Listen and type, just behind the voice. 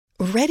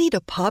Ready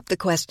to pop the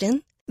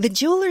question? The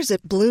jewelers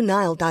at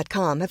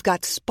BlueNile.com have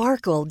got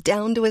sparkle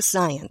down to a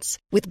science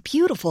with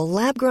beautiful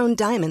lab-grown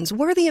diamonds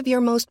worthy of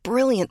your most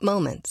brilliant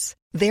moments.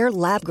 Their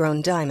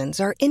lab-grown diamonds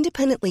are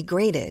independently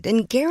graded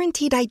and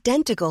guaranteed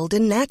identical to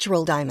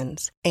natural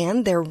diamonds,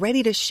 and they're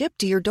ready to ship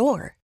to your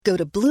door. Go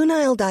to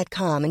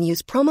BlueNile.com and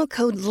use promo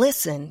code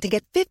LISTEN to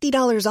get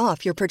 $50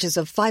 off your purchase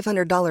of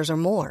 $500 or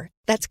more.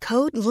 That's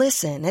code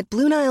LISTEN at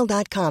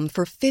BlueNile.com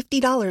for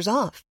 $50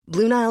 off.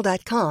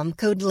 BlueNile.com,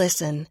 code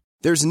LISTEN.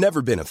 There's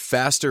never been a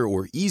faster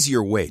or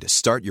easier way to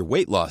start your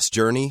weight loss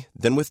journey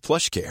than with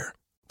PlushCare.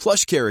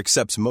 PlushCare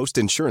accepts most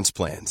insurance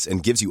plans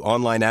and gives you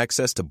online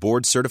access to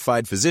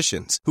board-certified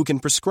physicians who can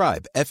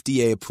prescribe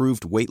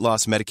FDA-approved weight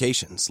loss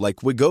medications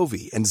like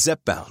Wegovy and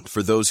Zepbound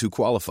for those who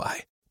qualify.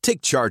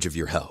 Take charge of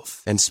your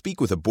health and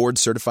speak with a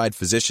board-certified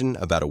physician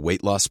about a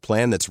weight loss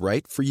plan that's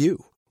right for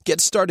you.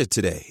 Get started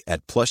today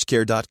at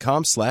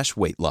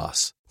plushcare.com/weight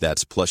loss.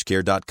 That's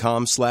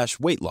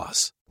plushcare.com/weight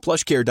loss.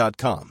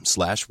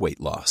 plushcare.com/weight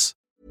loss.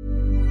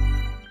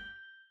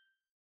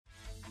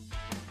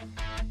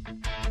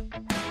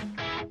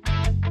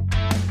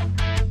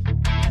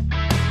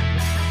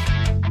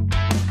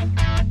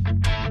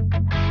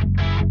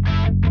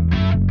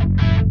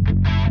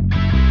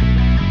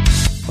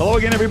 Hello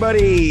again,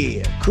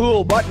 everybody.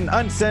 Cool Button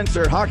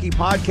Uncensored Hockey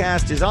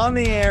Podcast is on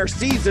the air.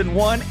 Season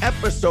 1,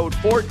 Episode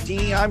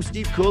 14. I'm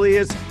Steve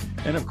Kouleas,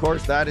 and of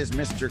course, that is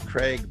Mr.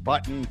 Craig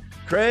Button.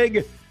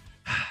 Craig,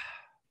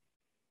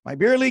 my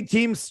beer league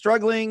team's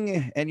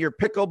struggling, and your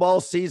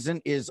pickleball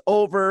season is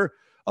over.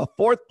 A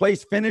fourth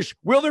place finish.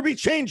 Will there be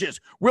changes?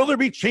 Will there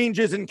be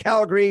changes in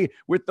Calgary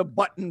with the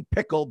Button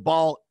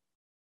Pickleball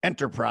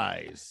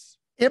Enterprise?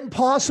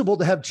 Impossible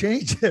to have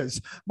changes.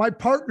 My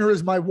partner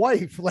is my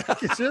wife, like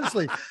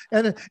seriously.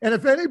 And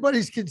if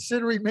anybody's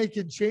considering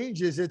making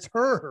changes, it's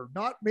her,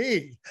 not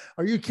me.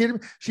 Are you kidding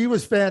me? She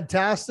was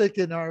fantastic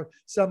in our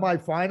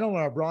semifinal and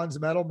our bronze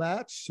medal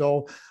match.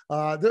 So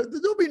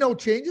there'll be no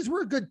changes.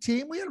 We're a good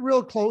team. We had a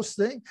real close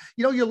thing.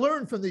 You know, you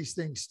learn from these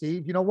things,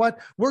 Steve. You know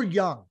what? We're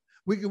young.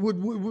 We're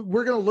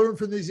going to learn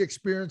from these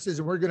experiences,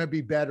 and we're going to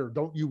be better.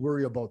 Don't you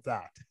worry about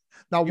that.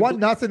 Now,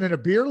 1-0 in a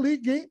beer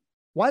league game?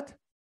 What?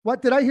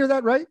 Did I hear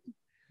that right?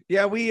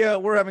 Yeah,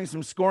 we're having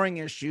some scoring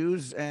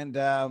issues, and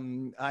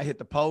I hit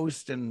the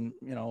post and,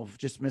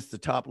 just missed the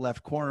top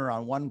left corner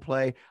on one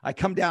play. I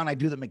come down, I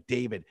do the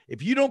McDavid.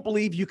 If you don't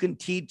believe you can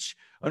teach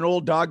an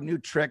old dog new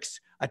tricks,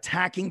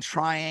 attacking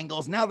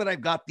triangles, now that I've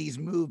got these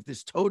moves,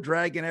 this toe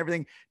drag and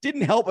everything,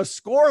 didn't help us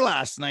score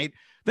last night.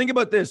 Think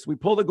about this. We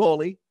pull the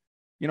goalie.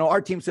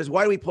 Our team says,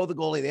 why do we pull the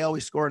goalie? They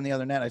always score in the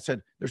other net. I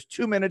said, there's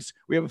 2 minutes.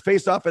 We have a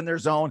face-off in their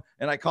zone,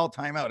 and I call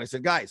timeout. I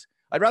said, guys,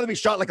 I'd rather be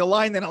shot like a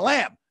lion than a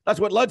lamb. That's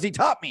what Ludsey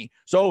taught me.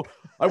 So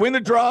I win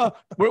the draw.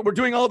 We're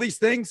doing all these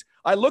things.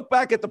 I look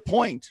back at the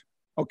point.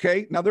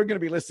 Okay. Now they're going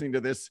to be listening to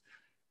this.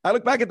 I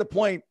look back at the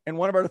point, and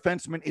one of our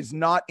defensemen is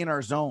not in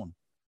our zone.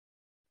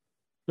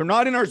 They're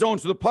not in our zone.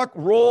 So the puck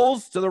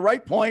rolls to the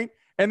right point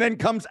and then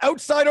comes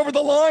outside over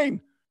the line.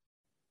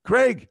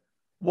 Craig,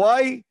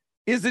 why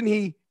isn't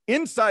he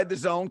inside the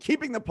zone,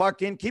 keeping the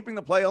puck in, keeping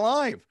the play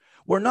alive?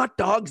 We're not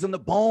dogs on the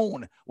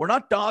bone. We're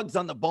not dogs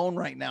on the bone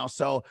right now.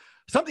 So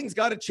something's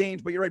got to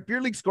change, but you're right.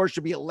 Beer league score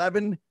should be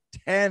 11-10,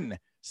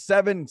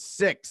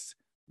 7-6,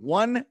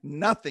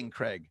 1-0,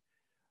 Craig.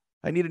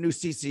 I need a new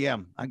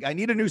CCM. I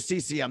need a new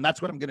CCM.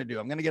 That's what I'm going to do.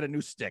 I'm going to get a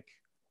new stick.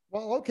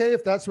 Well, okay,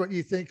 if that's what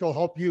you think will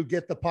help you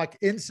get the puck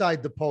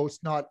inside the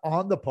post, not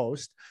on the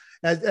post.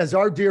 As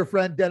our dear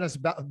friend Dennis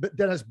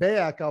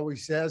Bayak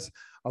always says,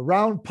 a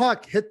round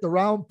puck hit the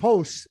round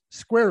post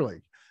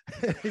squarely.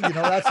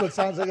 That's what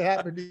sounds like it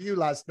happened to you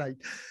last night.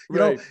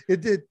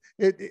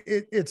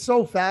 It's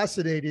so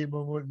fascinating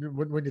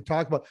when you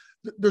talk about,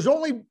 there's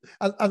only,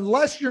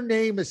 unless your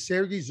name is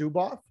Sergei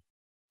Zubov,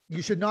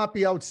 you should not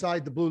be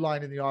outside the blue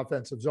line in the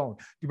offensive zone.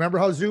 Do you remember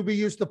how Zuby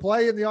used to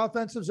play in the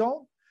offensive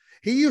zone?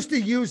 He used to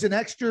use an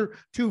extra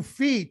 2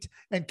 feet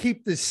and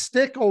keep the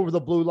stick over the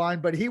blue line,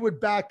 but he would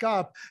back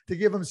up to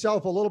give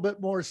himself a little bit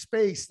more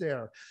space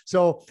there.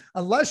 So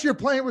unless you're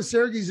playing with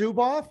Sergei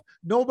Zubov,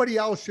 nobody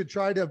else should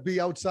try to be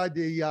outside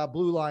the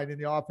blue line in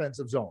the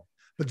offensive zone.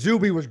 But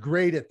Zuby was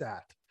great at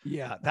that.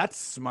 Yeah, that's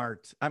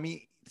smart. I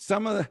mean,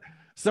 some of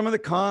the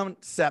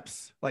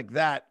concepts like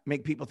that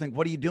make people think,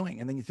 what are you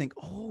doing? And then you think,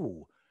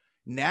 oh,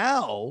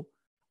 now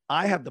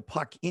I have the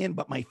puck in,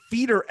 but my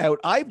feet are out.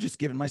 I've just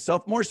given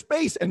myself more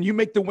space, and you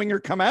make the winger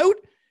come out,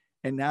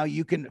 and now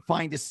you can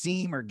find a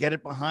seam or get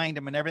it behind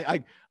him and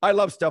everything. I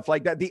love stuff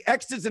like that. The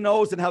X's and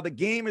O's and how the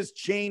game has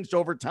changed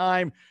over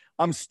time.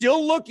 I'm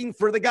still looking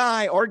for the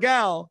guy or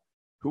gal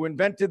who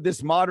invented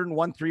this modern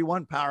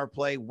 1-3-1 power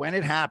play. When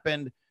it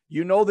happened,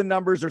 the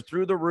numbers are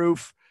through the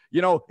roof.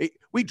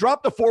 We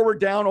dropped the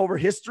forward down over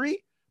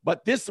history,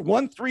 but this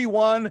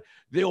 1-3-1,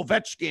 the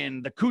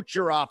Ovechkin, the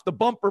Kucherov, the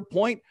bumper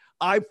point,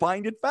 I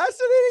find it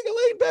fascinating.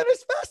 Elaine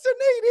Bennis,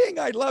 fascinating.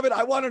 I love it.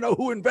 I want to know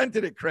who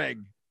invented it, Craig.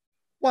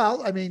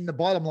 Well, I mean, the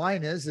bottom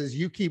line is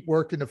you keep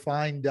working to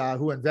find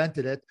who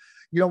invented it.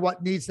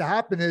 what needs to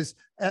happen is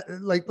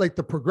like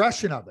the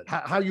progression of it,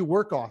 how you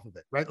work off of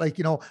it, right? Like,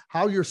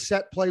 how your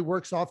set play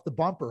works off the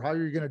bumper, how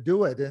you're going to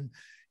do it. And,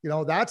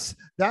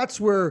 that's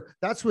where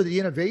the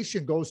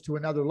innovation goes to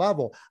another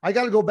level. I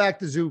got to go back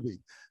to Zuby.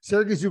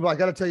 Sergei Zubov, I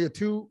got to tell you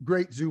two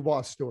great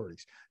Zubov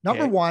stories.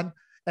 Number one,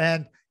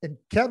 and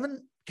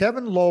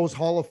Kevin Lowe's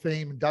Hall of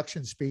Fame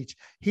induction speech,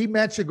 he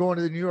mentioned going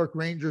to the New York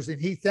Rangers,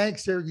 and he thanked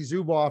Sergei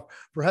Zubov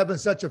for having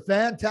such a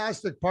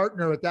fantastic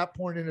partner at that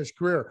point in his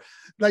career.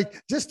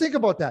 Like, just think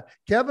about that.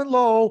 Kevin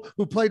Lowe,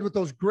 who played with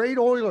those great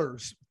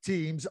Oilers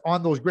teams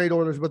on those great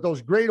Oilers, but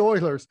those great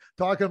Oilers,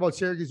 talking about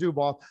Sergei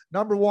Zubov.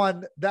 Number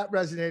one, that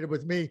resonated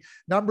with me.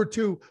 Number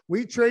two,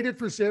 we traded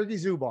for Sergei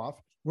Zubov.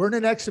 We're in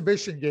an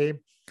exhibition game.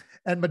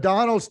 And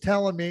Madonna's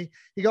telling me,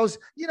 he goes,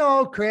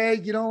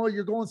 Craig,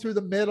 you're going through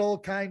the middle,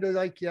 kind of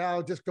like, yeah,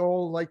 I'll just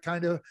go like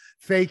kind of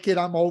fake it.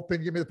 I'm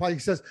open. Give me the puck. He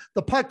says,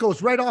 the puck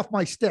goes right off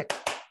my stick.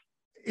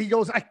 He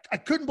goes, I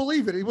couldn't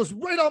believe it. It was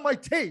right on my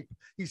tape.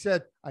 He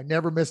said, I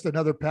never missed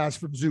another pass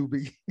from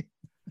Zuby.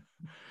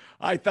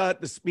 I thought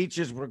the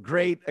speeches were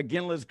great.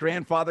 Iginla's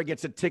grandfather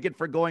gets a ticket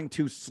for going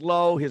too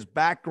slow. His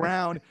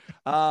background,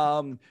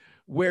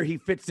 where he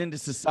fits into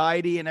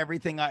society and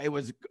everything.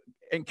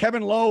 And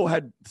Kevin Lowe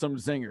had some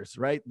zingers,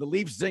 right? The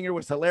Leafs zinger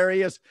was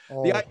hilarious.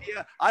 Oh. The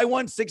idea, I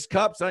won 6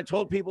 cups and I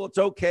told people it's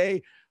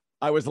okay.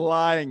 I was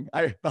lying.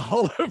 The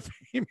Hall of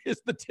Fame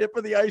is the tip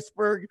of the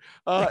iceberg.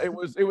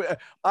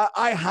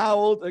 I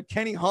howled.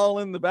 Kenny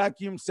Holland, the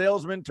vacuum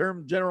salesman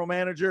turned general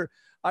manager.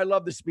 I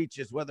love the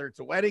speeches, whether it's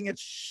a wedding, it's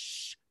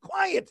shh,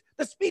 quiet.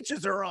 The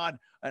speeches are on.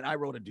 And I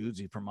wrote a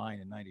doozy for mine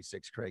in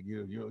 96, Craig.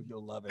 You'll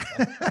love it.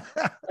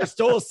 I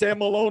stole a Sam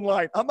Malone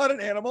line. I'm not an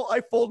animal.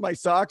 I fold my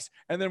socks.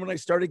 And then when I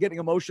started getting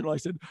emotional, I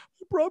said,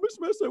 I promised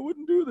Mess I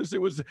wouldn't do this.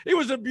 It was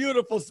a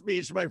beautiful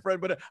speech, my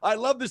friend. But I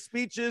love the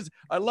speeches.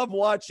 I love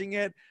watching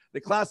it.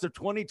 The class of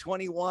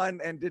 2021.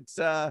 And it's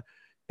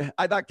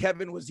I thought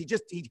Kevin was,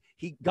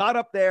 he got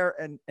up there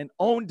and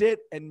owned it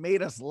and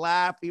made us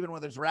laugh, even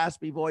with his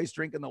raspy voice,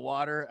 drinking the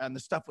water. And the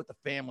stuff with the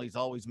families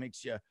always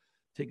makes you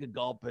take a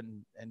gulp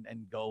and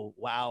go,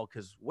 wow,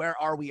 because where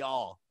are we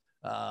all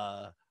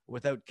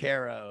without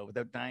Kara,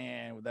 without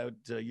Diane, without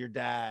your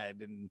dad,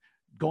 and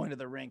going to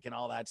the rink and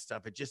all that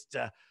stuff? It just,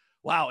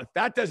 wow, if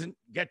that doesn't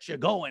get you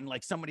going,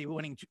 like somebody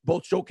winning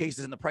both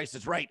showcases and The Price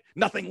is Right,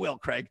 nothing will,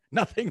 Craig.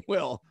 Nothing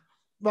will.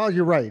 Well,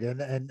 you're right.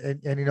 And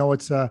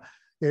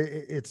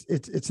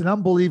it's an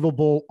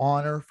unbelievable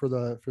honor for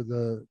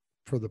the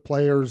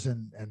players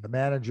and the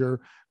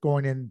manager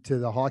going into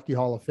the Hockey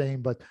Hall of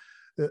Fame. But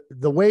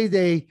the way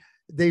they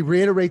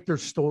reiterate their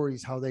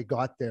stories, how they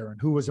got there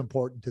and who was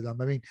important to them.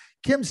 I mean,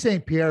 Kim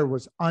St. Pierre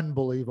was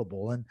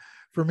unbelievable. And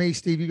for me,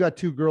 Steve, you got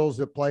 2 girls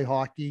that play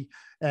hockey,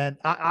 and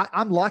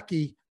I'm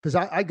lucky because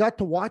I got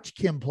to watch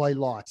Kim play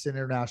lots in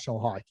international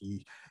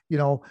hockey,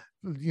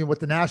 with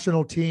the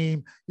national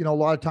team, a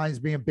lot of times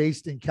being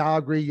based in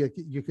Calgary,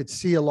 you could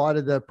see a lot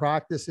of the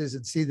practices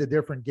and see the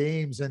different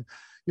games. And,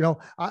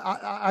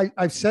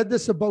 I've said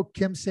this about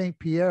Kim St.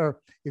 Pierre.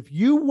 If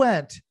you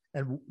went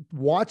and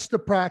watch the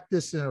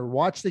practice or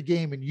watch the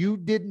game and you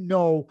didn't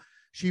know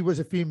she was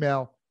a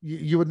female,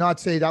 you would not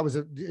say that was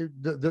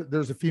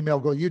there's a female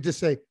goal. You just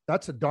say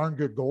that's a darn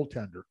good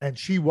goaltender. And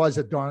she was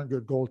a darn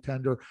good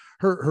goaltender.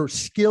 Her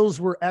skills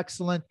were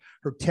excellent.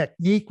 Her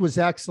technique was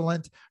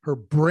excellent. Her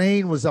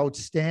brain was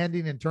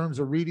outstanding in terms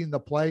of reading the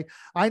play.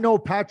 I know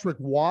Patrick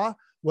Waugh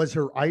was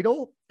her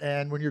idol.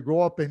 And when you grow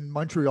up in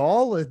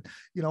Montreal and,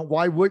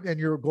 and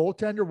you're a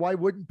goaltender, why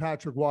wouldn't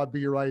Patrick Waugh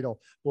be your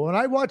idol? Well, when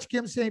I watched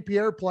Kim St.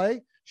 Pierre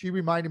play, she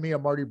reminded me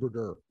of Marty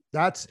Brodeur.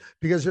 That's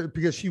because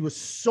she was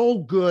so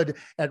good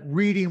at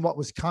reading what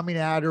was coming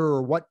at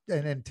her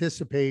and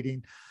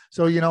anticipating.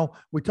 So,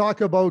 we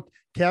talk about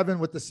Kevin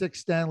with the 6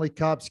 Stanley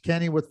Cups,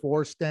 Kenny with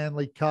 4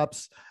 Stanley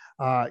Cups,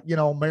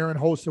 Marin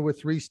Hossa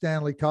with 3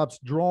 Stanley Cups.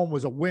 Jerome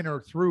was a winner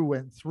through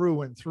and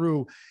through and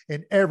through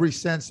in every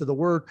sense of the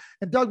word.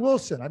 And Doug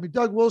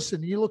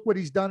Wilson, you look what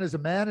he's done as a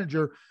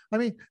manager. I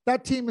mean,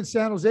 that team in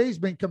San Jose has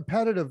been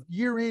competitive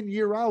year in,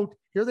 year out.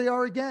 Here they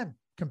are again,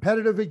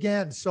 competitive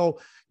again. So,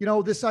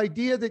 this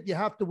idea that you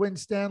have to win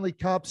Stanley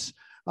Cups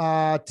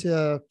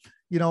to,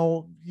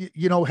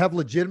 have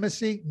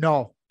legitimacy.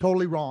 No,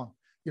 totally wrong.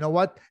 You know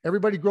what?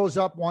 Everybody grows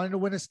up wanting to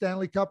win a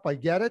Stanley Cup. I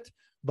get it.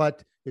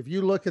 But if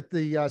you look at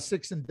the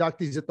 6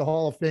 inductees at the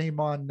Hall of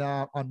Fame on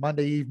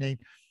Monday evening,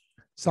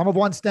 some have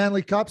won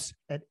Stanley Cups,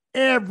 and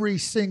every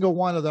single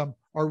one of them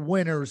are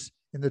winners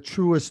in the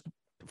truest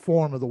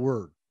form of the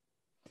word.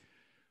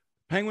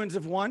 Penguins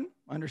have won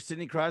under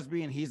Sidney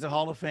Crosby, and he's a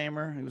Hall of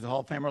Famer. He was a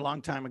Hall of Famer a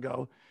long time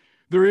ago.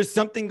 There is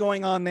something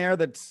going on there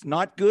that's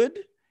not good,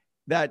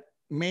 that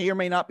may or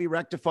may not be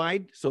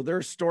rectified. So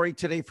there's story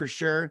today for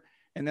sure.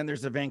 And then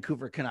there's the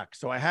Vancouver Canucks.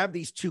 So I have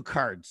these 2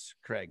 cards,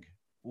 Craig.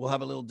 We'll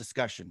have a little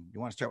discussion.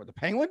 You want to start with the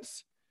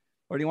Penguins,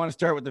 or do you want to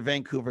start with the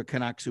Vancouver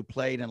Canucks, who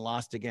played and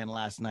lost again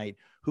last night,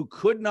 who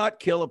could not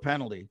kill a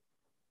penalty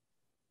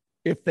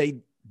if they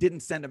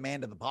didn't send a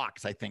man to the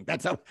box? I think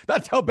that's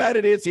how bad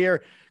it is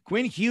here.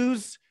 Quinn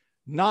Hughes,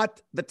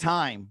 not the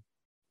time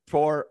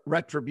for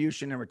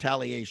retribution and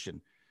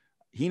retaliation.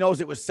 He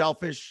knows it was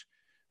selfish.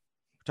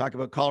 Talk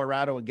about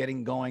Colorado and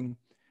getting going.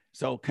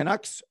 So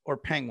Canucks or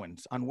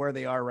Penguins on where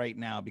they are right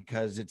now,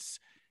 because it's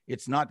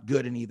not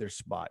good in either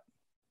spot.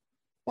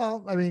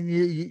 Well, I mean,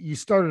 you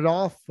started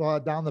off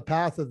down the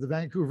path of the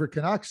Vancouver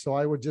Canucks, so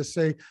I would just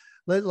say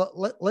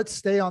let's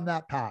stay on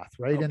that path,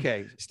 right?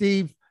 Okay, and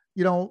Steve,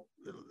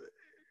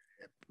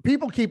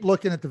 people keep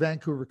looking at the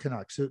Vancouver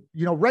Canucks.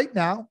 Right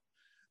now,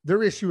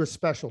 their issue is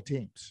special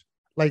teams.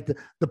 Like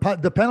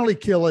the penalty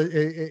kill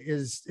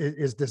is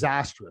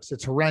disastrous.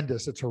 It's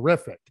horrendous. It's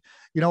horrific.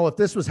 If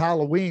this was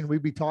Halloween,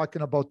 we'd be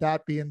talking about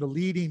that being the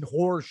leading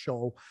horror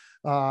show,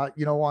 on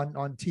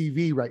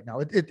TV right now.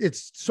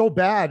 It's so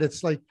bad.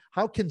 It's like,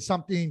 how can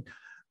something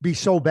be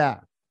so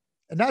bad?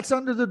 And that's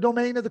under the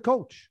domain of the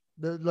coach.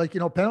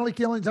 Penalty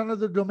killing's under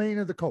the domain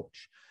of the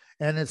coach.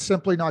 And it's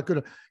simply not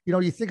good.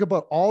 You think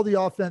about all the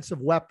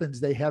offensive weapons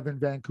they have in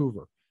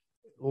Vancouver.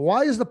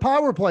 Why is the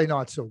power play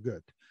not so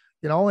good?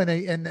 So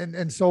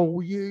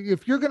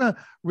if you're going to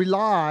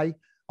rely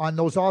on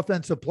those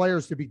offensive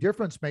players to be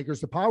difference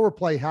makers, the power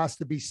play has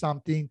to be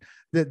something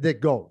that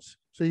goes.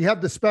 So you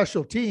have the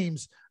special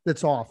teams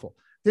that's awful.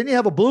 Then you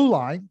have a blue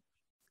line,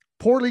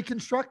 poorly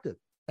constructed.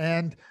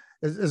 And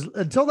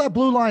until that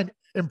blue line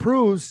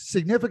improves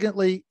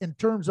significantly in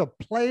terms of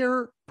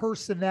player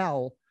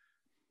personnel,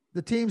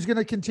 the team's going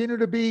to continue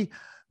to be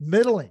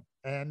middling.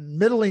 And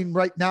middling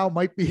right now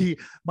might be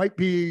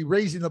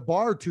raising the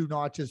bar 2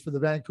 notches for the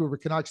Vancouver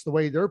Canucks the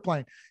way they're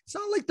playing. It's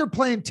not like they're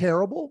playing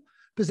terrible,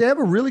 because they have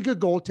a really good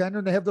goaltender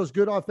and they have those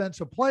good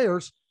offensive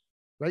players.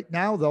 Right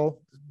now, though,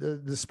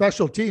 the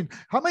special team.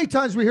 How many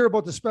times we hear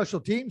about the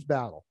special teams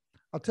battle?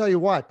 I'll tell you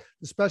what,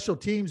 the special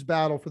teams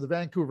battle for the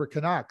Vancouver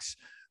Canucks,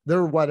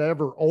 they're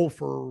whatever,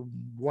 for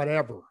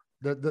whatever.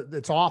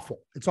 It's awful.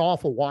 It's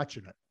awful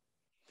watching it.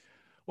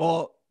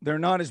 Well, they're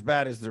not as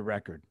bad as their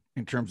record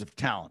in terms of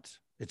talent.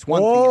 It's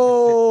one thing.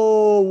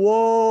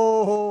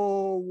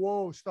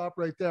 Whoa! Stop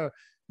right there.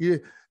 You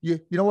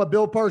know what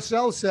Bill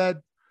Parcells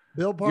said?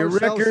 Bill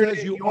Parcells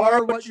says you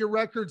are what your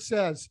record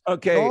says.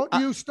 Okay. Don't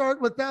you start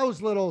with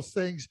those little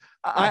things.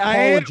 I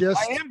am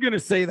going to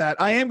say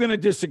that. I am going to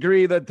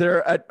disagree that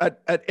they're at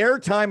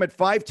airtime at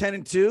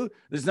 5-10-2.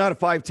 There's not a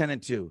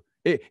 5-10-2.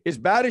 As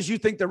bad as you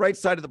think the right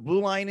side of the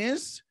blue line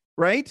is,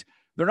 right?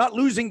 They're not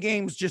losing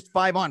games just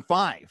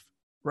 5-on-5,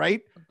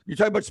 right? You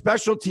talk about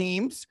special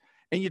teams,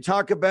 and you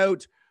talk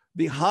about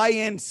the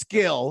high-end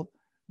skill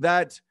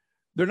that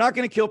they're not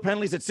going to kill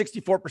penalties at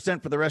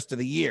 64% for the rest of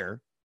the year.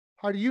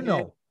 How do you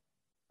know?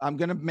 I'm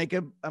going to make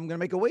a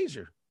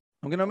wager.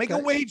 I'm going to make a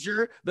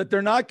wager that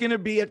they're not going to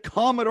be at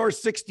Commodore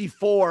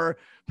 64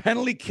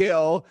 penalty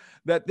kill,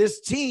 that this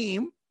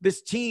team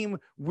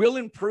will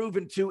improve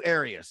in 2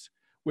 areas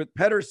with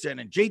Pettersson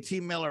and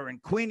JT Miller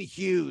and Quinn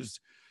Hughes,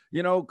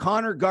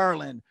 Connor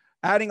Garland,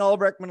 adding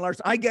Ulrich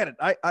Ekman-Larsson. I get it.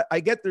 I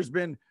get there's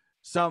been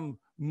some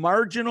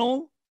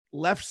marginal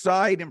left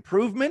side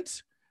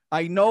improvement.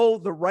 I know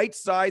the right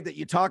side that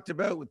you talked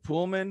about with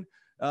Pullman,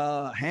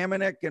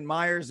 Hamonic and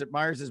Myers, that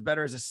Myers is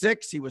better as a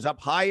 6. He was up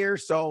higher.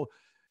 So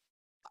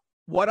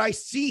what I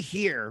see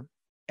here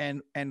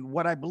and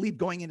what I believe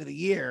going into the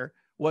year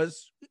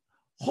was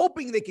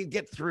hoping they could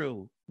get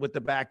through with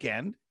the back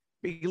end,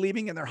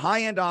 believing in their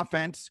high end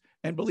offense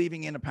and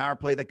believing in a power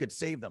play that could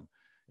save them.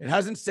 It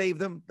hasn't saved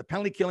them. The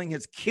penalty killing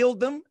has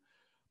killed them.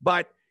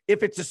 But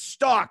if it's a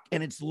stock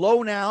and it's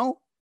low now,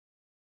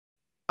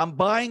 I'm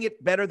buying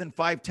it better than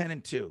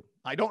 5-10-2.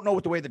 I don't know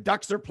what the way the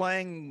Ducks are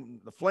playing,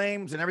 the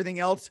Flames and everything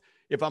else,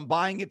 if I'm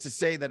buying it to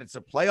say that it's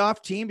a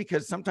playoff team,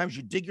 because sometimes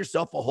you dig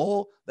yourself a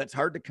hole that's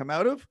hard to come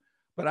out of.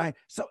 But I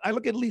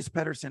look at Elias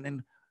Pettersson,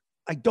 and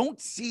I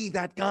don't see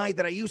that guy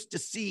that I used to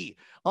see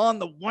on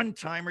the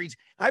one-timer.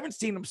 I haven't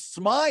seen him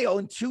smile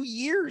in 2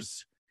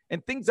 years,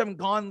 and things haven't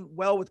gone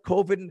well with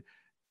COVID. And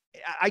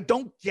I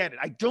don't get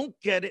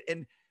it.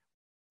 And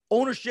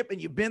ownership,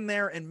 and you've been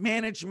there, and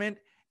management,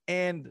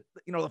 and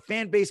the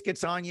fan base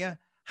gets on you.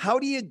 How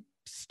do you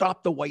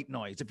stop the white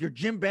noise? If you're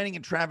Jim Benning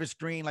and Travis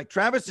Green, like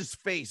Travis's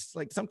face,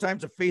 like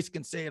sometimes a face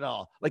can say it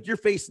all. Like your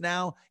face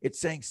now, it's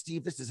saying,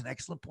 Steve, this is an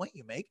excellent point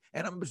you make,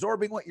 and I'm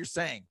absorbing what you're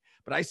saying.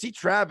 But I see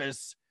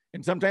Travis,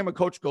 and sometimes a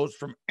coach goes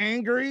from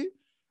angry,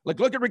 like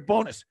look at Rick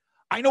Bowness.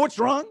 I know it's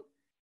wrong,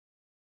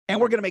 and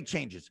we're going to make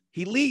changes.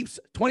 He leaves,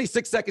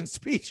 26-second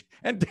speech,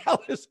 and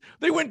Dallas,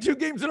 they win 2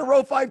 games in a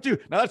row,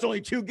 5-2. Now that's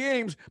only 2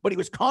 games, but he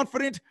was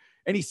confident,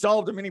 and he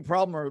solved a mini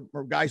problem,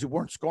 or guys who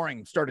weren't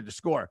scoring started to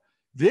score.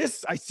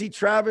 This, I see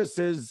Travis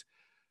as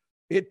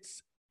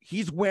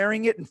he's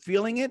wearing it and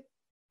feeling it.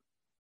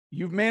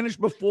 You've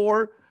managed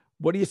before.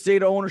 What do you say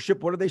to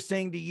ownership? What are they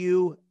saying to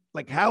you?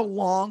 Like, how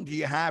long do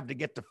you have to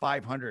get to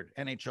 500,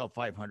 NHL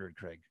 500,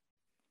 Craig?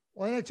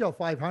 Well, NHL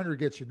 500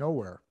 gets you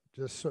nowhere.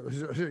 Just so,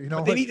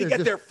 but they need to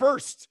get there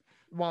first.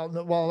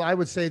 Well, I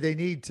would say they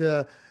need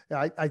to.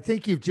 I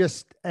think you've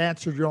just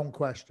answered your own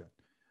question.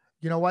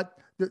 You know what?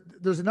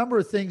 There's a number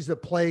of things that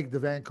plague the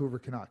Vancouver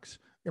Canucks.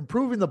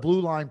 Improving the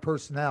blue line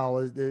personnel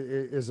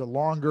is a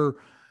longer,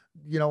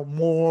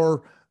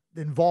 more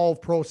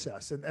involved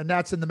process, and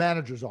that's in the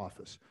manager's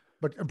office.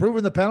 But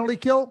improving the penalty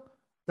kill,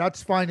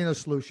 That's finding a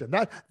solution.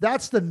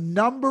 That's the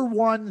number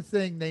one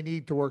thing they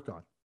need to work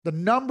on. The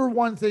number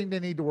one thing they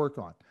need to work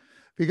on,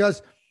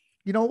 because,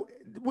 you know,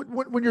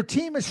 when your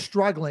team is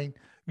struggling,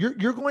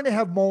 you're going to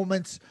have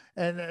moments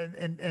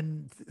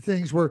and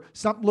things where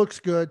something looks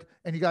good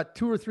and you got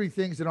two or three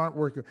things that aren't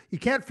working. You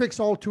can't fix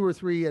all two or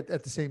three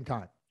at the same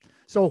time.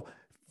 So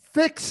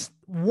fix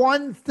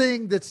one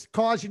thing that's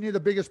causing you the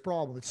biggest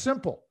problem. It's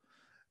simple.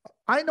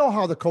 I know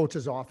how the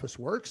coach's office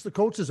works. The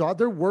coaches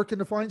they're working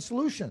to find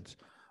solutions.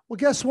 Well,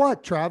 guess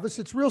what, Travis?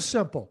 It's real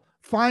simple.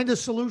 Find a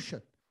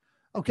solution.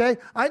 Okay?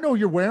 I know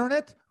you're wearing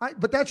it,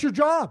 but that's your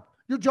job.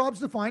 Your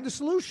job's to find a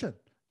solution.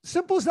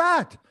 Simple as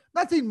that.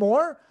 Nothing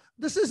more.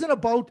 This isn't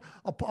about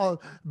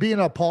being an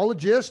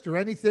apologist or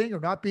anything, or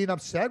not being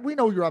upset. We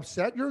know you're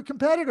upset. You're a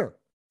competitor.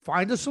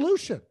 Find a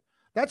solution.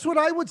 That's what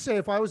I would say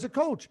if I was a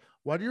coach.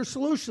 What are your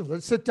solutions?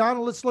 Let's sit down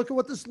and let's look at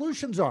what the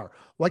solutions are.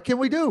 What can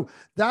we do?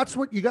 That's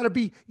what you got to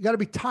be. You got to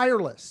be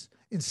tireless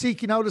in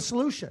seeking out a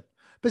solution.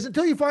 Because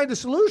until you find a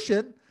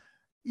solution,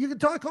 you can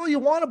talk all you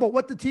want about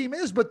what the team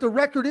is, but the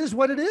record is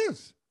what it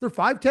is. They're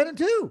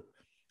 5-10-2.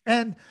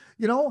 And,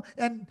 you know,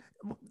 and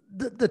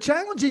the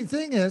challenging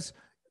thing is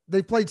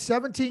they played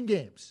 17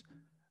 games.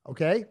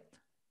 Okay.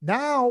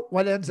 Now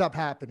what ends up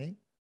happening,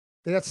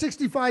 they got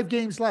 65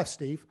 games left,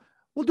 Steve.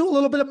 We'll do a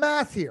little bit of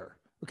math here.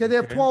 Okay. They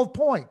have 12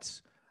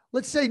 points.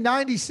 Let's say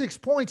 96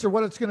 points are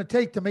what it's going to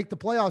take to make the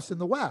playoffs in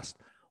the West.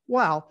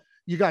 Well,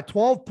 you got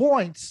 12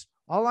 points.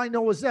 All I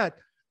know is that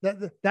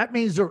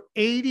means they're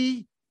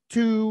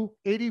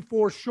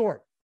 84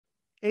 short.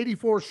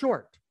 84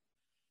 short.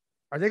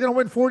 Are they going to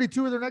win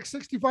 42 of their next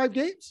 65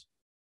 games?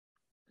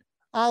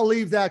 I'll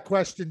leave that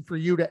question for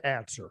you to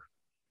answer.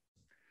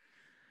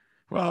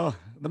 Well,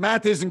 the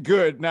math isn't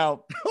good.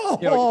 Now,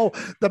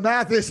 the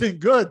math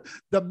isn't good.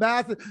 The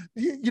math,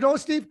 you know,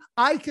 Steve,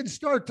 I can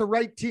start to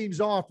write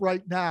teams off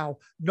right now,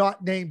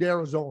 not named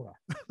Arizona.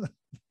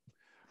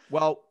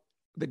 Well,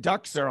 the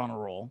Ducks are on a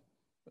roll.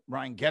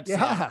 Ryan Getz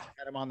had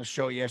him on the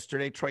show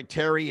yesterday. Troy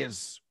Terry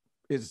is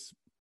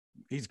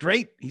he's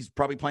great. He's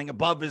probably playing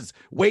above his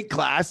weight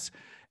class.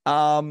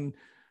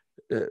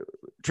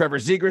 Trevor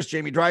Zegras,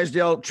 Jamie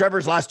Drysdale.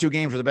 Trevor's last two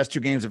games were the best two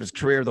games of his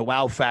career, the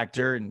wow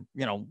factor. And,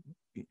 you know,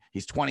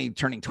 he's 20,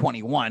 turning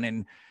 21,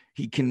 and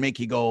he can make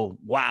you go,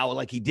 wow,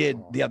 like he did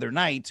the other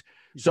night.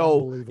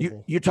 So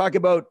you talk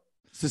about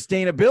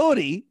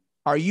sustainability.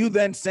 Are you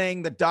then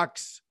saying the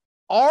Ducks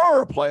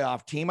are a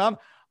playoff team?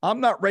 I'm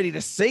not ready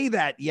to say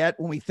that yet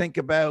when we think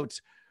about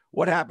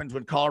what happens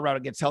when Colorado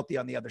gets healthy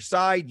on the other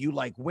side. You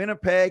like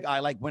Winnipeg. I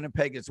like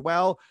Winnipeg as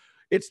well.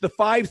 It's the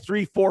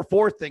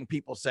 5-3-4-4 thing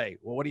people say.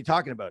 Well, what are you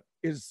talking about?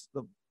 Is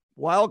the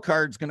wild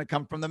card's going to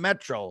come from the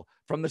Metro,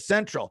 from the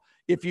Central?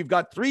 If you've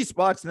got three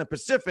spots in the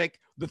Pacific,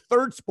 the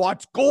third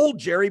spot's gold,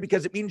 Jerry,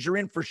 because it means you're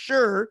in for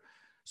sure.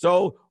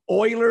 So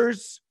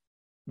Oilers,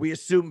 we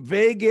assume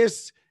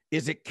Vegas.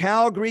 Is it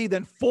Calgary?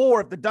 Then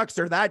 4. If the Ducks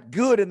are that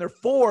good and they're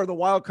 4, the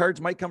wild cards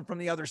might come from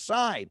the other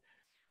side.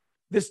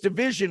 This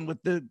division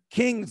with the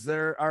Kings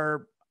there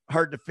are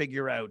hard to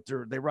figure out.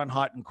 They run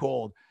hot and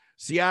cold.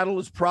 Seattle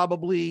is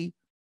probably,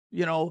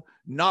 you know,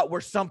 not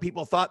where some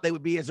people thought they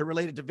would be as it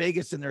related to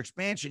Vegas in their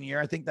expansion year.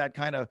 I think that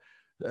kind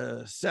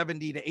of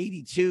 70 to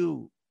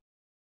 82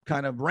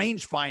 kind of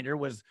rangefinder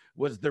was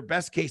their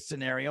best case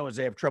scenario as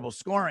they have trouble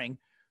scoring.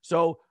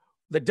 So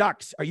the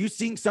Ducks, are you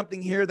seeing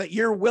something here that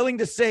you're willing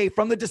to say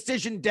from the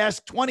decision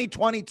desk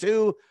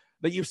 2022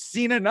 that you've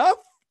seen enough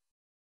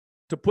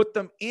to put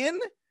them in,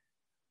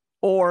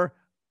 or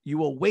you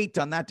will wait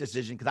on that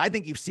decision? Because I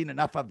think you've seen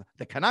enough of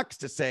the Canucks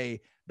to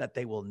say that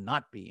they will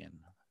not be in.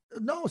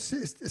 No,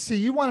 see,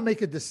 you want to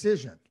make a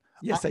decision.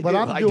 Yes, I but do.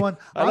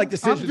 I like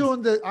decisions.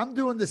 I'm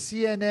doing the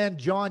CNN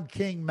John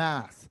King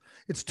math.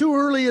 It's too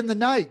early in the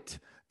night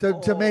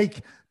to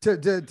make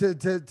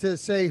to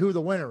say who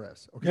the winner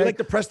is. Okay, you like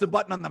to press the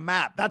button on the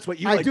map. That's what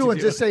you I like do, to and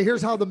do. just say,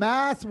 here's how the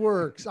math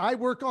works. I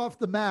work off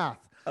the math.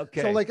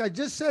 Okay. So like I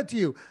just said to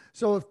you,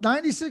 so if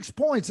 96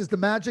 points is the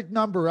magic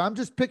number, I'm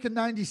just picking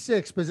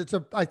 96 because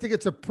I think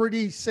it's a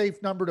pretty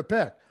safe number to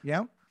pick.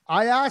 Yeah.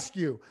 I ask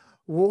you,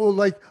 well,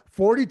 like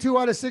 42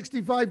 out of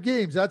 65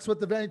 games, that's what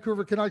the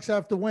Vancouver Canucks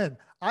have to win.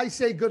 I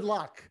say good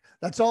luck.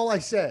 That's all I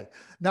say.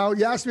 Now,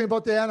 you asked me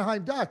about the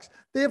Anaheim Ducks.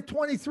 They have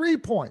 23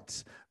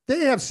 points.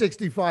 They have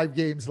 65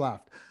 games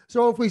left.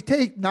 So if we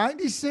take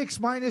 96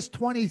 minus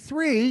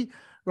 23,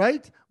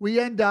 right, we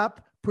end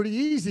up pretty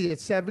easy at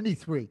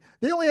 73.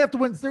 They only have to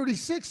win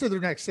 36 of their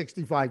next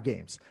 65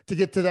 games to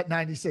get to that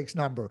 96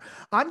 number.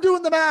 I'm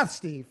doing the math,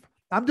 Steve.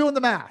 I'm doing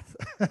the math.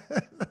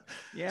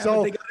 Yeah,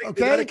 so they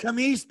got to come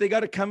east. They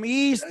got to come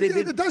east.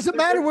 It doesn't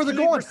matter where they're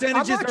going.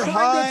 I'm not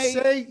trying to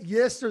say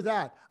yes or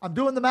that. I'm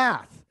doing the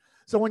math.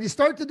 So when you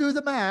start to do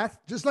the math,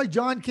 just like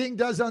John King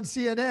does on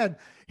CNN,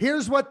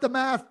 here's what the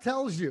math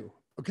tells you.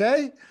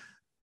 Okay?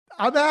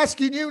 I'm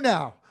asking you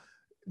now.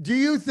 Do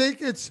you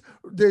think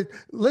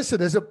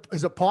listen, is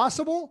it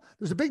possible?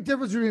 There's a big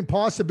difference between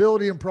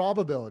possibility and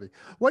probability.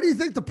 What do you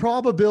think the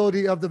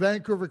probability of the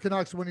Vancouver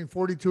Canucks winning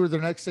 42 of their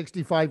next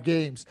 65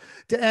 games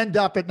to end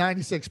up at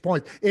 96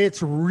 points?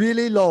 It's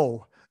really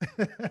low.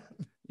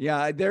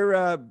 Yeah,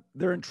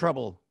 they're in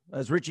trouble.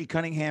 As Richie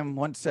Cunningham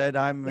once said,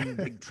 I'm in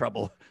big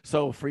trouble.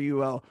 So for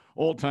you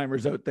old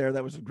timers out there,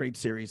 that was a great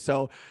series.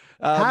 So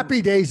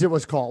Happy Days, it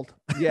was called.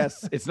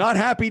 Yes, it's not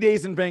Happy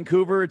Days in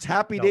Vancouver. It's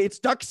Happy Day. It's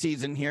duck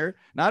season here,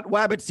 not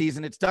Wabbit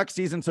season. It's duck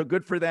season. So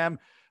good for them.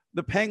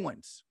 The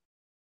Penguins.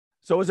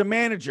 So as a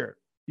manager,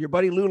 your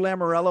buddy Lou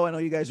Lamoriello, I know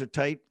you guys are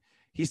tight.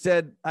 He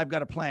said, I've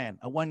got a plan,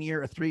 a 1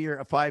 year, a 3 year,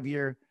 a 5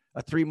 year,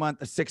 a 3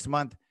 month, a 6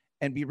 month,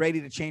 and be ready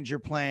to change your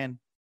plan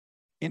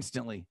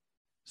instantly.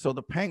 So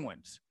the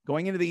Penguins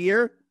going into the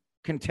year,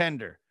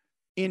 contender,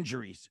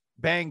 injuries,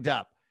 banged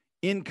up.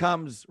 In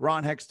comes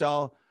Ron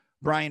Hextall,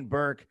 Brian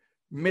Burke,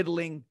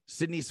 middling.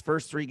 Sydney's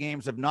first 3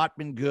 games have not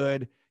been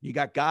good. You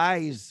got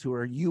guys who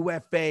are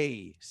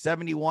UFA,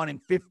 71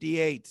 and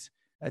 58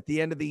 at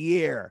the end of the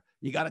year.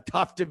 You got a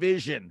tough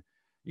division.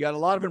 You got a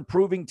lot of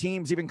improving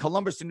teams. Even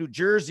Columbus and New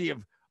Jersey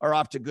are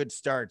off to good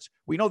starts.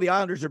 We know the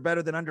Islanders are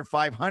better than under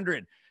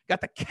 500.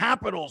 Got the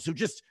Capitals who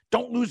just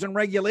don't lose in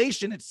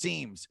regulation, it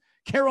seems.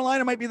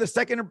 Carolina might be the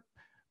second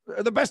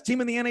or the best team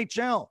in the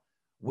NHL.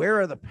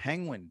 Where are the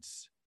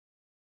Penguins?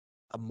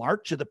 A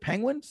march of the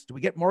Penguins? Do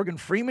we get Morgan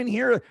Freeman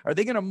here? Are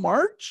they going to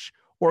march?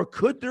 Or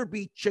could there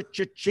be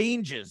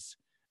changes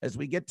as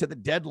we get to the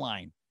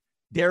deadline?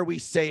 Dare we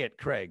say it,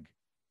 Craig?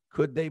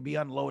 Could they be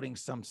unloading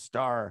some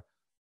star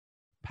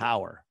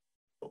power?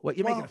 What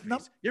you're making a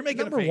face? You're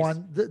making number a face.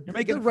 One, they're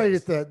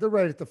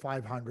right at the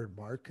 500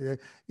 mark.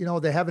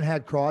 They haven't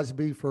had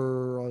Crosby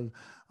for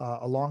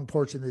a long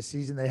portion of this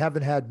season. They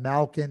haven't had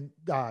Malkin.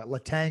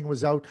 Letang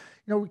was out.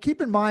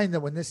 Keep in mind that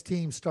when this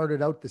team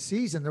started out the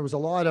season, there was a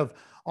lot of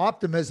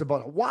optimism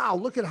about, wow,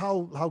 look at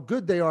how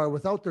good they are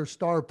without their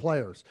star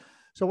players.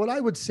 So what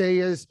I would say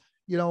is,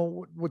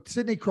 with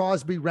Sidney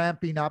Crosby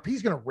ramping up,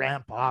 he's going to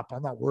ramp up.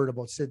 I'm not worried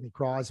about Sidney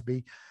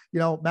Crosby.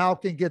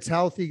 Malkin gets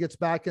healthy, gets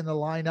back in the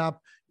lineup.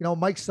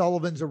 Mike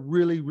Sullivan's a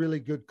really, really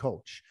good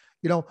coach.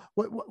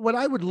 What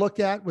I would look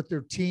at with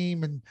their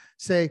team and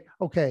say,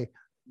 okay,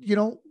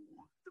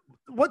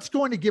 what's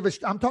going to give us,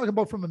 I'm talking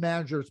about from a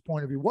manager's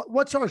point of view,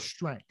 what's our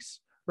strengths,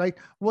 right?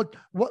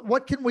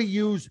 What can we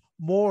use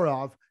more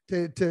of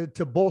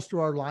to bolster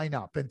our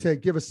lineup and to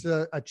give us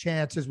a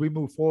chance as we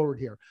move forward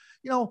here?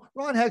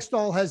 Ron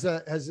Hextall has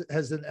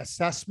an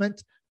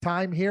assessment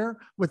time here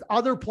with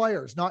other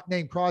players, not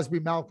named Crosby,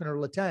 Malkin, or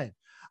Letang.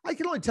 I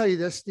can only tell you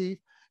this, Steve.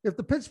 If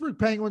the Pittsburgh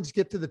Penguins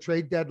get to the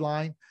trade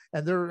deadline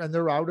and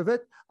they're out of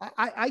it,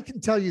 I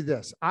can tell you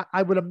this.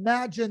 I would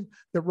imagine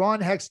that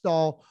Ron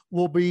Hextall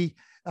will be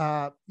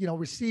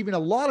receiving a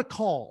lot of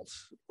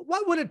calls.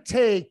 What would it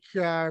take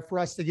for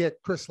us to get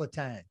Chris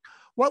Letang?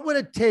 What would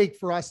it take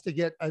for us to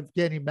get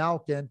Evgeny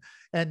Malkin?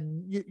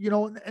 And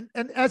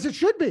as it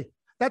should be.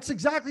 That's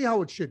exactly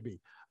how it should be.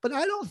 But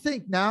I don't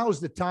think now is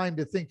the time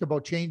to think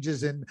about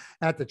changes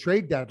at the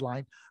trade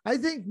deadline. I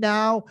think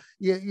now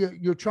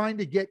you're trying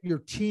to get your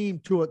team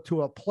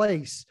to a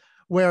place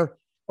where,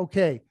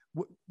 okay,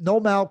 no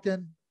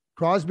Malkin,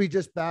 Crosby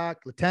just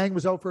back, Letang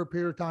was out for a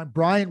period of time,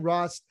 Brian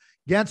Rust,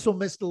 Gensel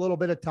missed a little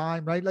bit of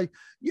time, right?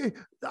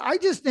 I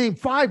just named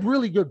 5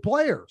 really good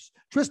players.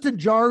 Tristan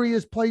Jarry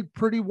has played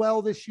pretty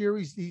well this year.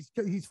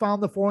 He's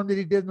found the form that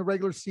he did in the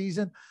regular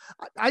season.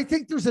 I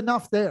think there's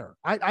enough there.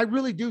 I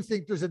really do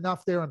think there's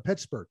enough there in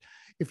Pittsburgh.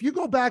 If you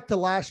go back to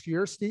last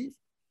year, Steve,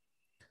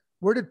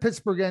 where did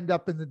Pittsburgh end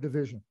up in the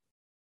division?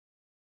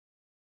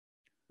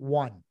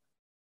 1.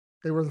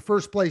 They were the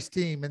first place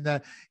team in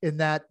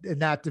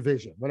that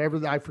division.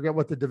 I forget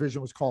what the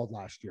division was called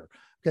last year.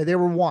 Okay, they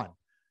were 1.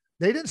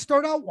 They didn't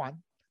start out 1.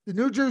 The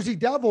New Jersey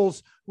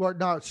Devils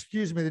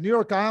the New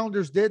York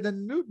Islanders did. The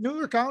New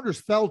York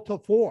Islanders fell to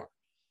 4.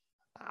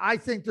 I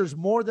think there's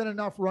more than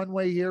enough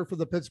runway here for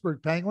the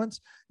Pittsburgh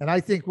Penguins. And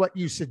I think what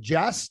you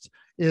suggest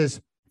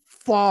is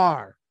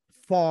far,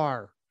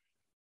 far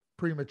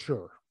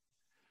premature.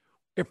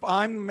 If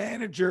I'm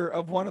manager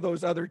of one of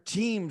those other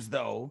teams,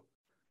 though,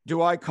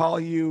 do I call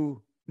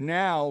you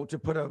now to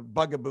put a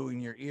bugaboo in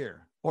your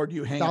ear? Or do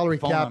you hang salary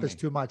up the phone cap on is me?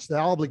 too much. The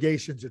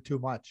obligations are too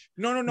much.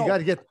 No. You got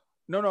to get.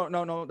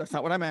 No. That's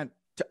not what I meant.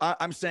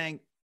 I'm saying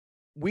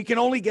we can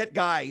only get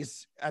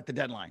guys at the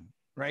deadline,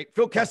 right?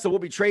 Phil Kessel will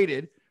be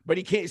traded, but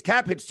he can't. His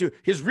cap hits too.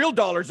 His real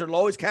dollars are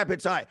low. His cap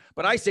hits high.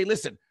 But I say,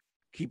 listen,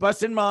 keep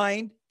us in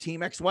mind. Team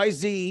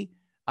XYZ.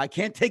 I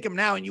can't take him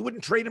now, and you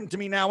wouldn't trade him to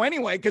me now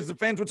anyway, because the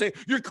fans would say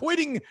you're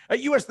quitting at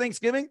U.S.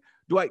 Thanksgiving.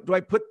 Do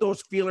I put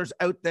those feelers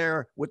out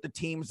there with the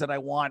teams that I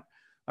want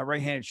a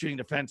right-handed shooting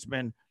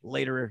defenseman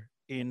later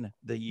in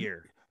the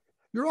year?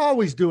 You're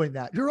always doing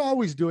that.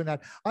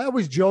 I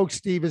always joke,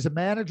 Steve, as a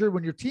manager,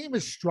 when your team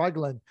is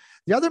struggling,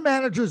 the other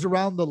managers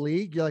around the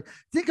league, you're like,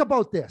 think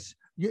about this.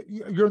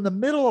 You're in the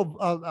middle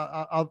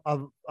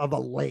of a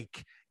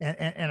lake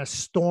and a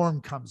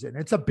storm comes in.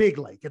 It's a big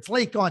lake. It's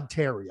Lake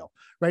Ontario,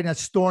 right? And a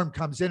storm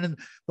comes in and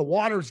the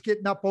water's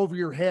getting up over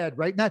your head,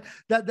 right? And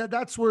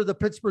that's where the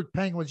Pittsburgh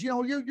Penguins,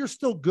 you're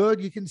still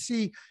good. You can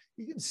see,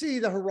 you can see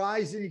the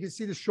horizon, you can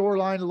see the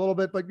shoreline a little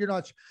bit, but you're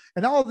not.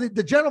 And all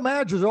the general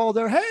managers are all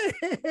there.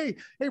 Hey,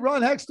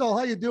 Ron Hextall,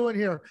 how you doing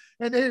here?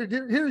 And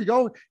here you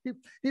go.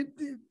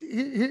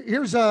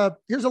 Here's a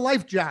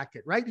life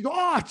jacket, right? You go,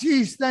 oh,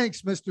 geez,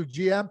 thanks, Mr.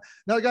 GM.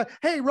 Now I got,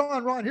 hey,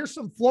 Ron, here's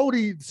some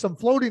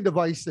floating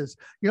devices.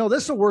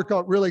 This will work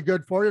out really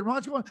good for you. And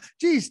Ron's going,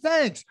 geez,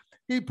 thanks.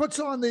 He puts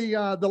on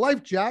the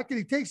life jacket.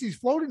 He takes these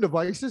floating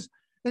devices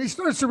and he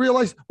starts to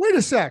realize, wait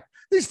a sec.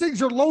 These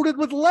things are loaded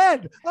with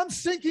lead. I'm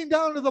sinking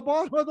down to the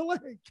bottom of the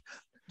lake.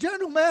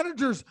 General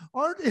managers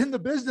aren't in the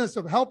business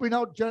of helping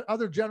out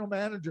other general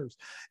managers.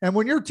 And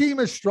when your team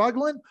is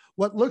struggling,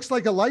 what looks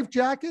like a life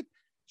jacket,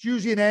 it's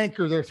usually an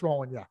anchor they're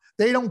throwing you.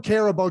 They don't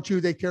care about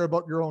you. They care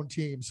about your own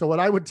team. So what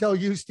I would tell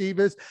you, Steve,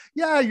 is,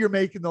 yeah, you're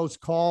making those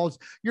calls.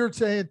 You're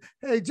saying,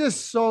 hey,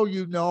 just so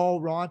you know,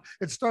 Ron,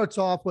 it starts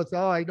off with,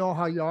 oh, I know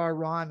how you are,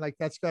 Ron. Like,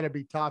 that's got to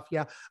be tough.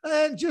 Yeah.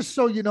 And just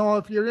so you know,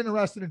 if you're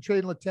interested in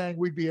trading Letang,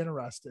 we'd be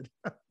interested.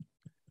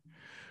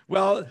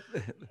 Well,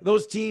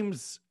 those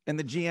teams and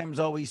the GMs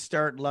always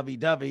start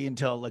lovey-dovey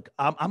until, like,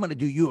 I'm going to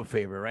do you a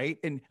favor, right?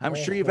 And I'm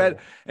sure you've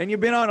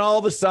been on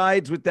all the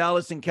sides with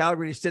Dallas and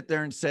Calgary to sit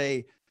there and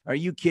say, are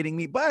you kidding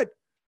me? But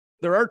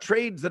there are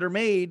trades that are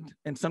made,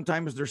 and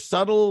sometimes they're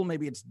subtle.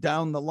 Maybe it's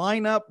down the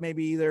lineup.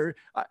 Maybe they're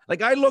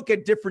like, I look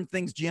at different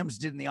things GMs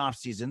did in the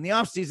offseason. The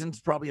offseason is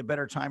probably a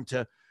better time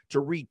to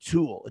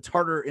retool. It's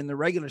harder in the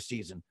regular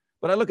season.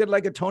 But I look at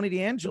like a Tony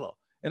DeAngelo,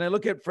 and I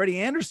look at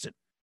Freddie Anderson,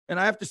 and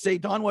I have to say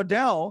Don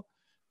Waddell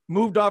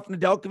moved off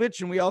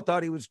Nedeljkovic, and we all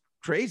thought he was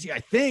crazy,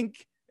 I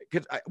think,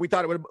 because we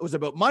thought it was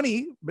about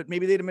money, but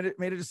maybe they'd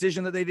made a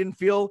decision that they didn't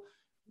feel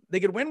they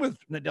could win with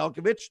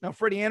Nedeljkovic. Now,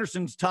 Freddie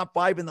Anderson's top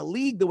 5 in the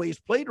league the way he's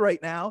played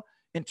right now,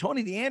 and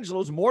Tony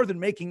DeAngelo is more than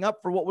making up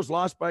for what was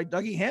lost by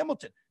Dougie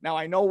Hamilton. Now,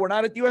 I know we're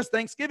not at U.S.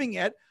 Thanksgiving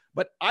yet,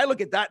 but I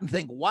look at that and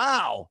think,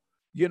 wow,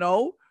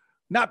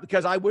 not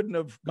because I wouldn't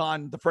have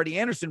gone the Freddie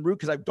Anderson route,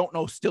 because I don't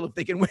know still if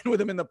they can win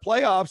with him in the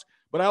playoffs,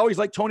 but I always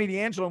like Tony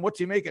DeAngelo. And what's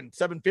he making?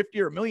 $750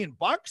 or $1 million?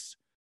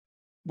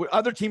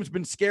 Other teams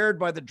been scared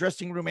by the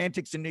dressing room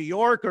antics in New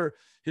York or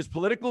his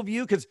political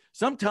view, because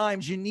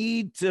sometimes you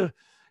need to,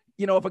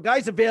 if a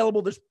guy's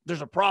available,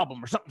 there's a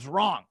problem or something's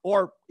wrong,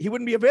 or he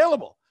wouldn't be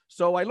available.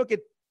 So I look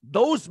at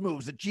those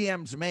moves that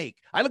GMs make.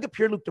 I look at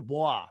Pierre-Luc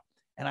Dubois,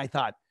 and I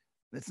thought,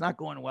 it's not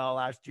going well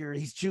last year.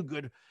 He's too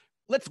good.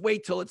 Let's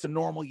wait till it's a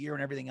normal year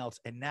and everything else.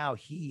 And now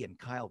he and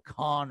Kyle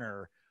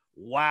Connor,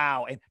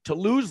 wow. And to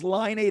lose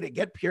Line A to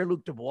get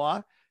Pierre-Luc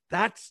Dubois,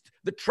 that's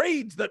the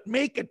trades that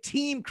make a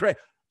team crazy.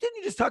 Didn't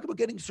you just talk about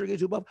getting Sergei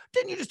Zubov?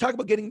 Didn't you just talk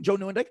about getting Joe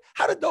Nieuwendyk?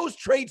 How did those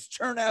trades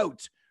turn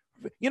out?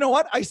 You know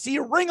what? I see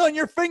a ring on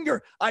your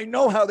finger. I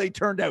know how they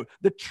turned out.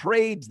 The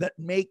trades that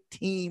make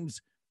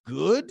teams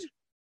good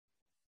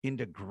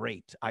into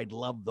great. I'd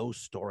love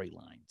those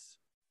storylines.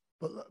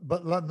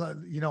 But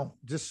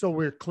just so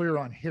we're clear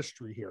on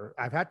history here,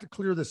 I've had to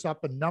clear this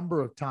up a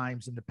number of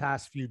times in the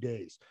past few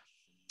days.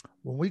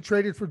 When we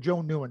traded for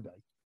Joe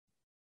Nieuwendyk,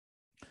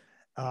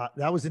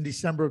 that was in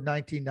December of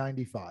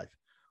 1995.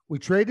 We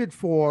traded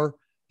for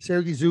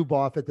Sergei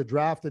Zubov at the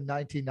draft in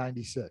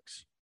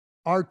 1996.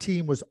 Our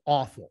team was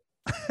awful.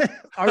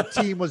 Our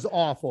team was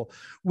awful.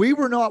 We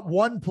were not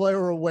one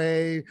player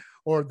away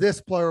or this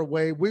player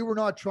away. We were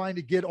not trying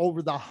to get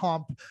over the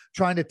hump,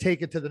 trying to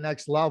take it to the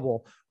next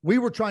level. We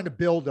were trying to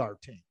build our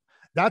team.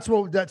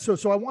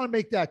 So I want to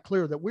make that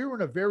clear that we were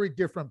in a very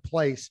different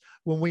place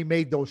when we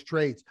made those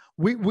trades.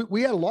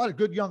 We had a lot of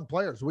good young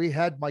players. We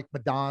had Mike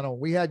Modano,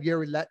 we had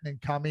Jere Lehtinen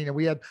coming, and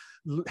we had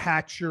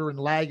Hatcher and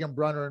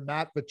Lagenbrunner and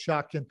Matt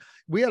Tkachuk, and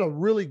we had a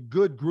really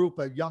good group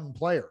of young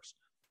players.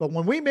 But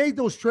when we made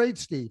those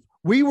trades, Steve,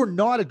 we were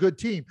not a good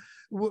team.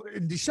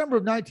 In December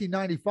of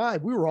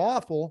 1995, we were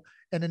awful.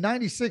 And in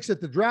 96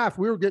 at the draft,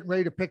 we were getting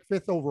ready to pick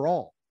 5th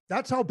overall.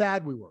 That's how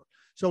bad we were.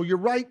 So you're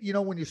right.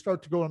 When you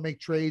start to go and make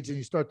trades and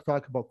you start to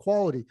talk about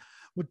quality,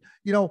 when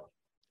you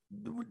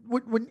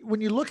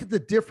look at the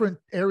different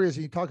areas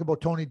and you talk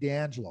about Tony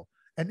DeAngelo,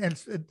 and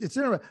it's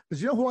interesting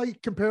because who I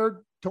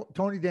compared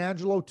Tony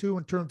DeAngelo to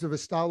in terms of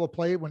his style of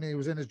play when he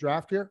was in his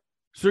draft year?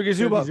 Sergei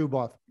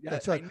Zubov. Yeah,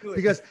 that's right.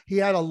 Because he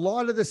had a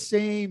lot of the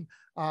same,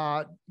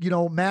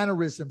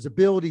 mannerisms,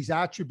 abilities,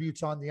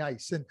 attributes on the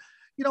ice. And,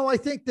 I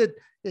think that,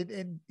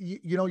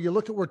 you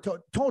look at where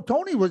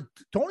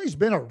Tony's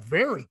been a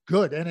very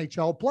good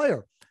NHL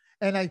player.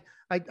 And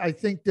I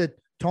think that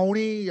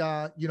Tony,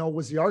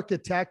 was the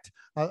architect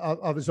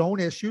of his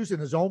own issues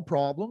and his own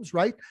problems.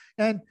 Right.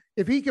 And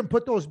if he can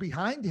put those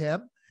behind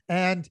him,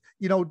 and,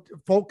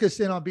 focus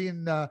in on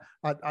being a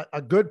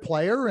good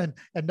player and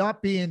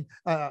not being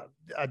a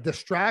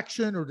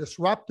distraction or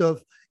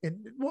disruptive,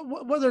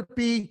 whether it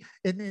be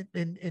in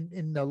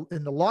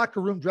the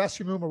locker room,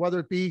 dressing room, or whether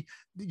it be,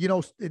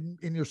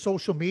 in your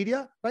social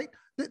media, right?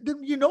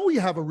 Then you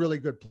have a really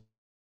good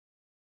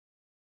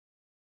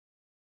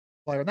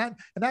player. And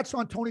that's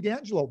on Tony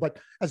DeAngelo. But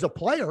as a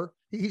player,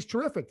 he's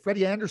terrific.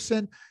 Freddie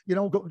Anderson,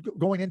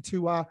 going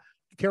into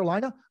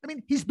Carolina. I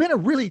mean, he's been a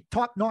really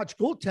top-notch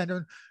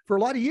goaltender for a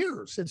lot of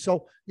years. And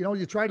so,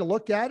 you try to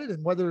look at it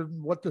and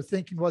what their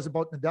thinking was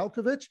about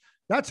Nedeljkovic.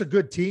 That's a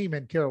good team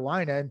in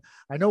Carolina. And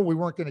I know we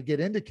weren't going to get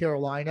into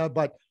Carolina,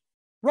 but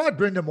Rod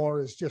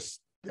Brind'Amour is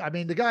just,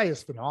 the guy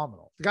is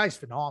phenomenal. The guy's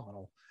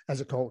phenomenal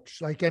as a coach.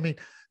 Like,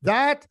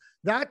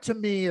 that to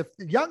me, if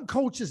the young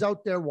coaches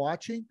out there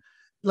watching,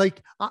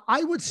 like,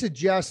 I would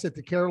suggest that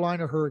the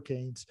Carolina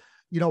Hurricanes,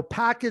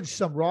 package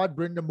some Rod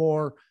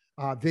Brind'Amour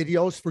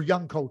videos for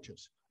young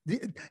coaches.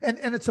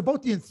 And it's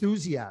about the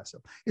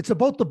enthusiasm. It's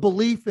about the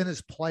belief in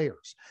his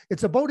players.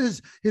 It's about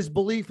his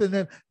belief in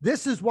them.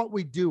 This is what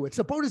we do. It's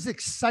about his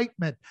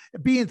excitement,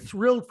 being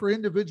thrilled for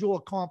individual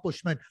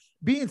accomplishment,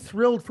 being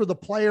thrilled for the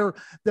player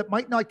that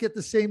might not get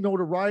the same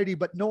notoriety,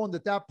 but knowing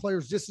that player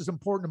is just as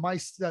important to my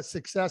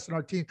success in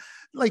our team.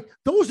 Like,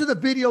 those are the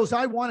videos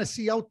I want to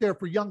see out there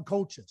for young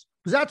coaches,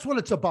 because that's what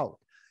it's about.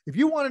 If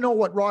you want to know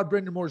what Rod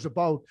Brind'Amour is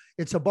about,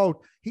 it's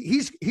about,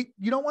 he's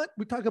you know what?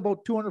 We talk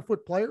about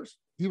 200-foot players.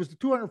 He was the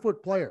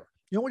 200-foot player.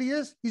 You know what he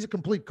is? He's a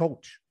complete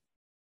coach.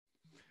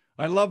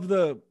 I love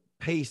the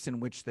pace in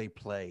which they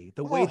play,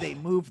 the way they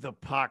move the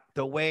puck,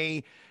 the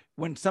way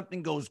when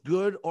something goes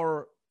good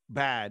or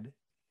bad,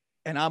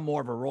 and I'm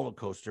more of a roller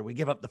coaster. We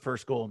give up the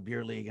first goal in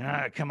beer league.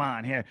 Come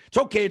on here. It's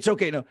okay. It's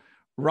okay. No,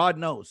 Rod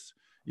knows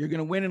you're going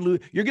to win and lose.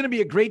 You're going to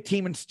be a great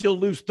team and still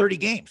lose 30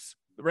 games.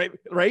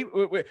 Right.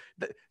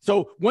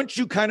 So once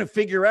you kind of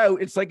figure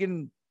out, it's like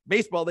in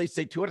baseball, they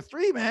say 2 out of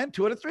 3, man,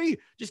 2 out of 3.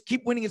 Just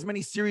keep winning as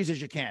many series as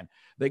you can.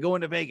 They go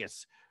into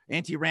Vegas.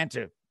 Antti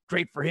Raanta,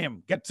 great for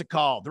him. Gets a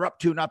call. They're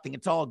up 2-0.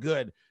 It's all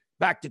good.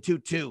 Back to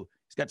 2-2.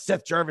 He's got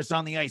Seth Jarvis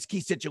on the ice.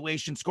 Key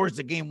situation, scores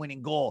the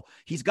game-winning goal.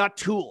 He's got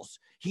tools.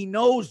 He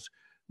knows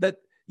that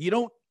you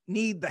don't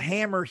need the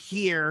hammer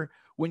here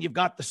when you've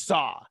got the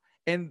saw.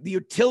 And the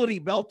utility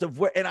belt of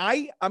where, and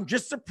I'm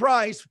just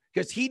surprised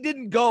because he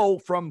didn't go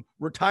from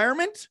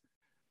retirement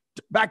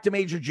back to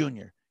major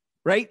junior,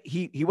 right?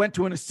 He went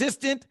to an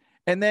assistant,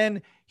 and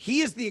then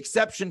he is the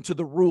exception to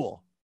the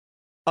rule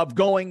of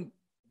going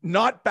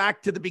not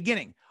back to the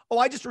beginning. Oh,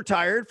 I just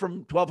retired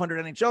from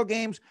 1,200 NHL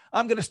games.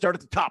 I'm going to start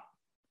at the top.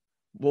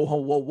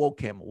 Whoa,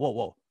 Campbell.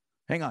 Whoa.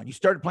 Hang on. You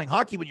started playing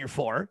hockey when you're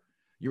 4.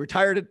 You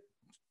retired at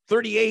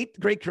 38,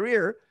 great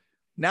career.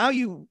 Now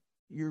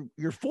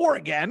you're 4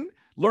 again,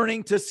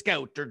 learning to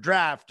scout or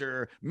draft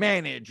or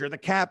manage or the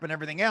cap and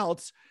everything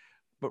else.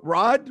 But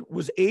Rod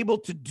was able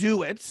to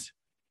do it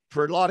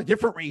for a lot of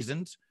different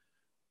reasons.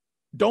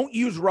 Don't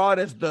use Rod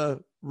as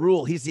the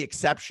rule. He's the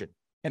exception.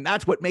 And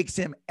that's what makes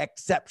him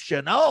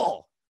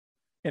exceptional,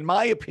 in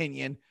my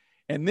opinion.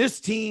 And this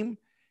team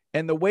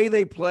and the way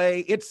they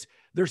play,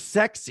 they're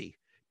sexy.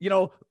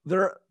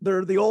 They're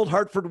the old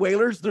Hartford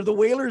Whalers. They're the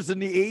Whalers in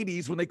the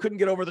 80s when they couldn't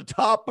get over the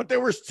top, but they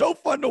were so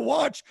fun to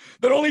watch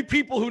that only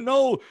people who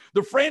know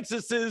the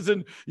Francises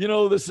and,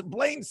 this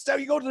Blaine stuff,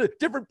 you go to the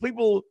different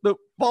people that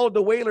followed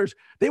the Whalers,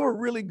 they were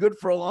really good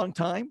for a long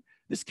time.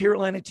 This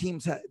Carolina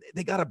team's,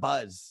 they got a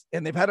buzz,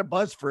 and they've had a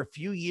buzz for a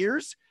few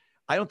years.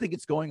 I don't think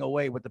it's going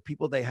away with the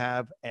people they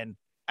have, and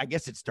I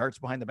guess it starts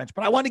behind the bench.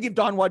 But I want to give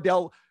Don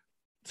Waddell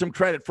some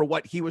credit for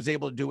what he was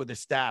able to do with his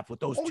staff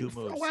with those 2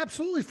 moves. Oh,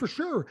 absolutely, for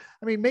sure.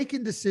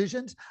 Making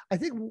decisions. I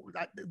think,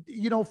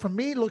 for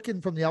me,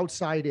 looking from the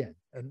outside in,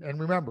 and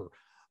remember,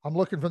 I'm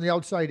looking from the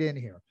outside in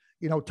here.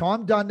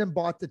 Tom Dundon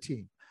bought the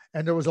team,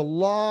 and there was a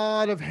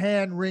lot of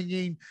hand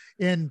wringing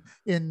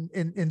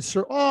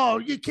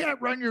oh, you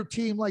can't run your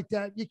team like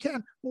that. You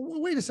can't.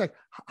 Well, wait a sec.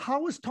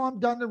 How is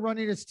Tom Dundon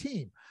running his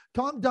team?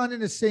 Tom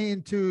Dundon is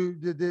saying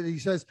he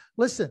says,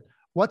 listen,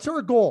 what's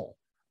our goal?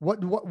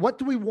 What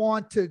do we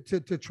want to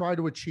try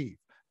to achieve?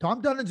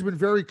 Tom Dundon's been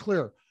very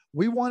clear.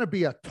 We want to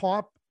be a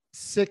top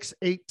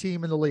 6-8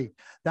 team in the league.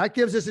 That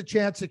gives us a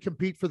chance to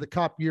compete for the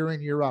cup year in,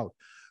 year out.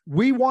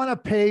 We want to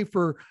pay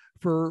for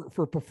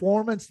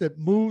performance that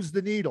moves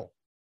the needle.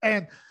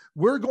 And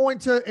we're going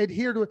to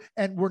adhere to it.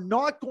 And we're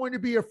not going to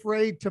be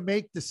afraid to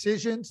make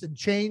decisions and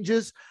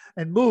changes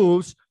and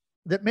moves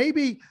that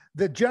maybe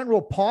the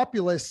general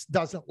populace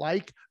doesn't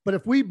like. But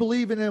if we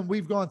believe in them,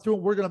 we've gone through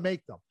and we're going to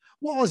make them.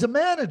 Well, as a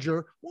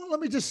manager,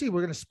 let me just see.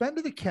 We're going to spend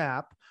to the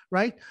cap,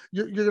 right?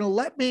 You're going to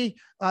let me.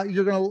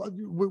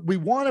 We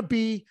want to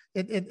be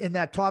in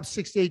that top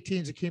 6-8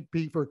 teams that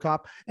compete for a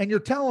cup, and you're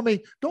telling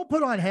me don't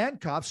put on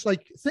handcuffs.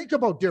 Like, think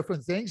about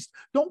different things.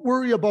 Don't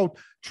worry about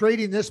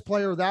trading this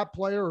player or that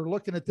player or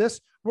looking at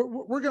this.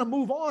 We're going to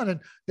move on.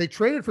 And they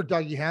traded for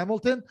Dougie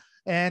Hamilton,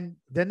 and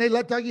then they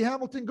let Dougie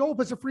Hamilton go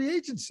as a free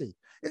agency.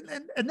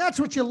 And that's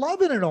what you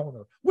love in an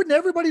owner. Wouldn't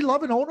everybody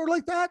love an owner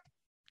like that?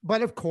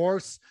 But of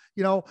course,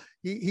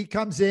 he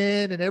comes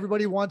in and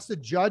everybody wants to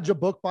judge a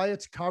book by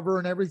its cover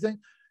and everything.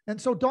 And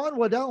so Don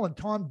Waddell and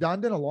Tom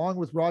Dundon, along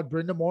with Rod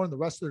Brind'Amour and the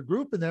rest of the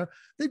group in there,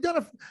 they've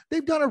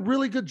done a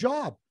really good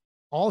job.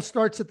 All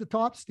starts at the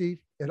top, Steve.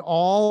 It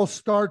all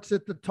starts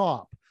at the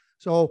top.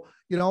 So,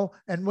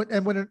 and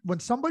when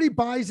somebody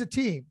buys a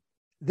team,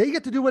 they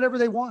get to do whatever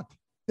they want.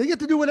 They get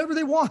to do whatever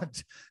they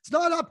want. It's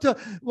not up to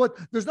what,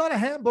 there's not a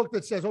handbook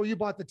that says, oh, you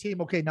bought the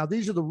team. Okay, now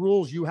these are the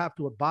rules you have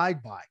to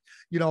abide by.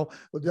 You know,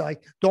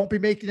 like, don't be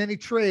making any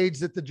trades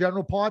that the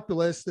general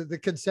populace, that the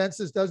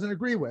consensus doesn't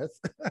agree with.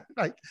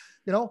 Like,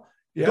 you know,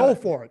 go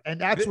for it. And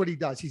that's what he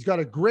does. He's got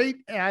a great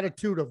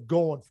attitude of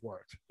going for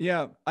it.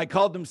 Yeah. I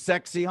called them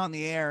sexy on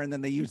the air, and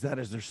then they use that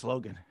as their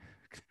slogan.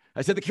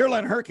 I said, the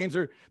Carolina Hurricanes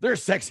they're a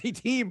sexy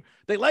team.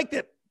 They liked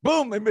it.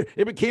 Boom.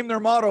 It became their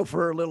motto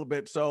for a little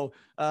bit. So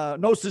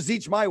no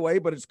Sazich my way,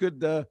 but it's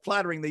good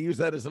flattering. They use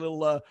that as a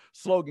little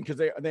slogan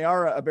because they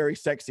are a very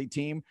sexy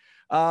team.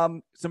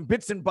 Some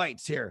bits and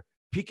bites here.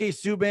 PK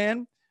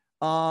Subban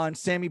on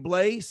Sammy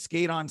Blais,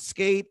 skate on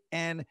skate,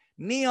 and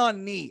knee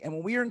on knee. And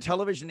when we were in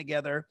television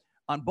together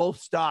on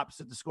both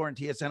stops at the Score and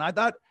TSN, I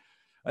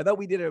thought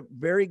we did a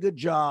very good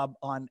job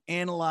on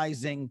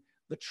analyzing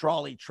the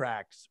trolley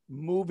tracks,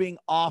 moving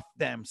off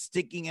them,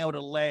 sticking out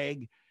a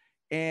leg,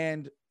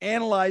 and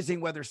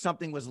analyzing whether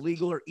something was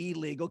legal or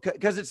illegal,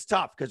 because it's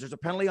tough, because there's a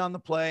penalty on the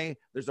play,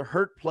 there's a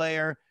hurt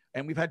player,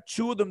 and we've had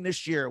two of them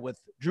this year with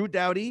Drew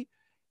Doughty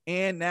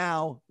and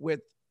now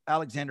with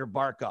Alexander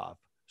Barkov.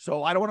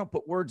 So I don't want to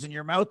put words in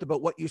your mouth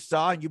about what you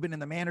saw, and you've been in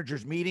the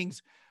managers'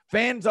 meetings.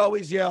 Fans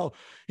always yell,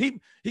 he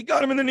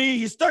got him in the knee,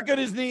 he stuck out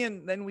his knee,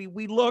 and then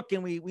we look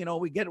and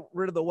we get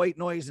rid of the white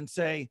noise and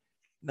say,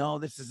 no,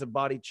 this is a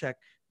body check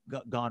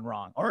gone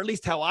wrong, or at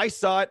least how I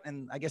saw it.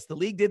 And I guess the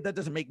league did. That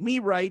doesn't make me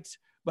right,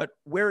 but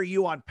where are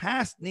you on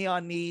past knee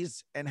on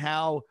knees and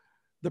how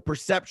the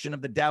perception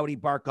of the Doughty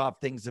Barkov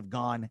things have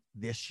gone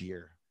this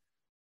year?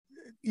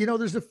 You know,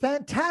 there's a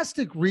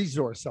fantastic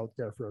resource out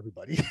there for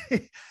everybody.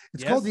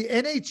 It's called the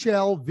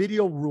NHL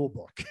Video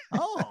Rulebook.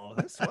 Oh,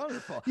 that's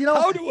wonderful. You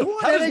know, go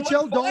on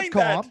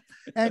NHL.com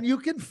and you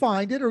can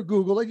find it, or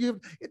Google it.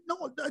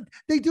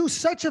 They do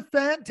such a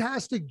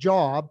fantastic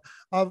job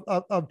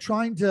of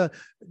trying to,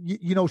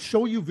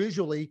 show you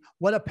visually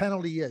what a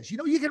penalty is. You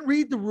know, you can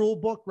read the rule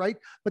book, right?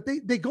 But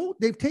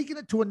they've taken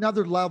it to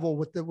another level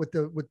with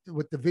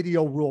the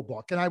video rule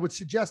book. And I would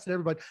suggest that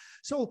everybody,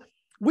 so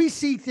we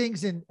see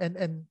things and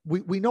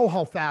we know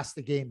how fast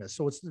the game is.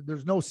 So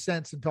there's no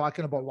sense in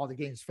talking about, well, the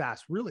game's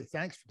fast. Really,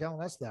 thanks for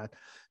telling us that.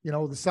 You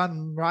know, the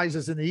sun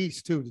rises in the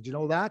east too. Did you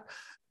know that?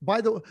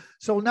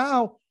 So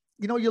now,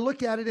 you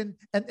look at it and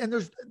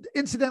there's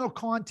incidental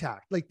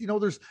contact. Like,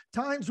 there's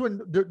times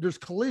when there's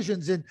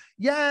collisions and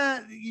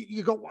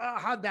you go, wow,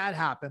 how'd that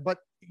happen? But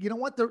you know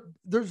what?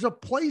 There's a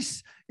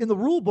place in the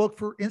rule book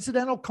for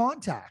incidental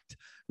contact,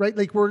 right?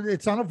 Like where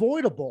it's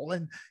unavoidable.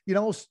 And,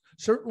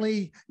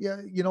 certainly,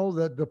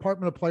 the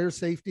Department of Player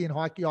Safety and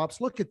Hockey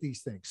Ops look at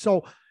these things.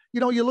 So,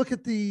 you look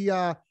at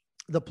the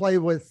play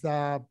with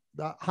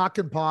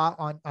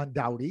Hakanpää on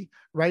Doughty,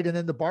 right? And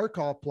then the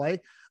Barkov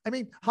play. I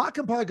mean,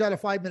 Hakanpää got a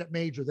 5-minute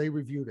major. They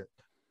reviewed it.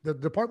 The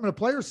Department of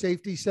Player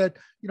Safety said,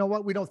 you know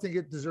what? We don't think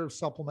it deserves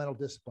supplemental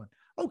discipline.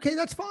 Okay,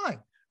 that's fine.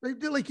 Like,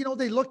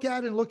 they look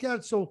at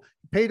it. So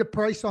paid a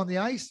price on the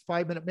ice,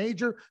 5-minute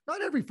major.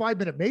 Not every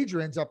 5-minute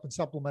major ends up in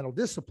supplemental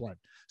discipline.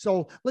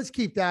 So let's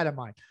keep that in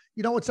mind.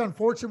 It's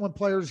unfortunate when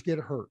players get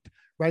hurt,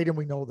 right? And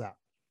we know that.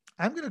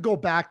 I'm going to go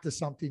back to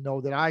something,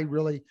 though, that I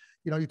really,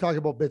 you talk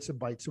about bits and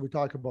bites. So we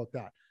talk about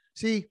that.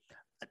 See,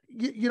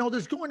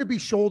 there's going to be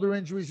shoulder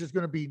injuries. There's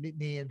going to be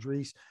knee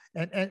injuries.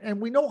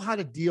 And we know how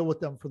to deal with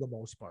them for the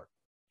most part.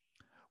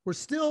 We're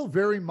still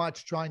very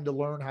much trying to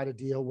learn how to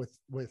deal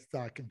with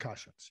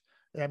concussions.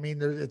 I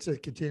mean, it's a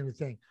continuing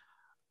thing.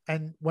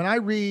 And when I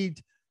read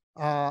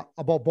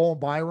about Bowen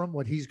Byram,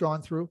 what he's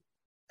gone through,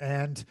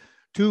 and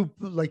two,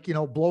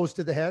 blows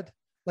to the head,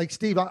 like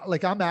Steve,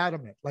 I'm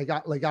adamant,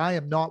 I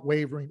am not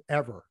wavering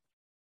ever.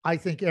 I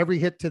think every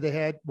hit to the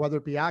head, whether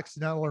it be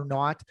accidental or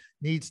not,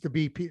 needs to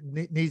be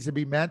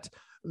meant.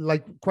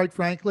 Like, quite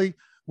frankly,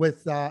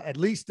 with at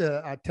least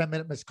a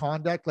 10-minute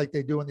misconduct, like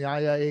they do in the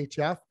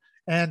IIHF,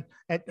 and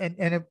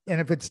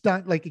if it's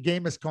done like a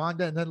game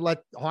misconduct, and then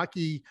let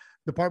hockey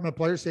Department of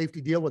Player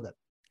Safety deal with it.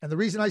 And the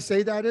reason I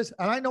say that is,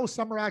 and I know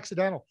some are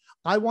accidental,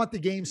 I want the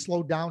game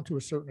slowed down to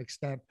a certain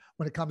extent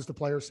when it comes to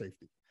player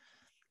safety.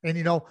 And,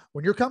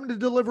 when you're coming to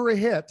deliver a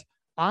hit,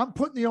 I'm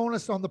putting the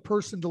onus on the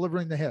person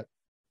delivering the hit.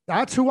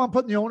 That's who I'm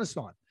putting the onus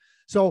on.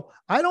 So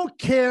I don't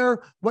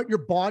care what your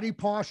body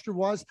posture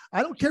was.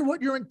 I don't care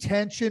what your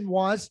intention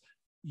was.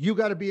 You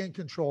got to be in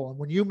control. And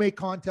when you make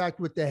contact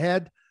with the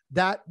head,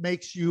 that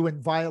makes you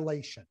in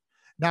violation.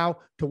 Now,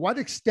 to what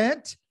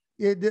extent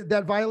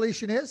that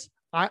violation is,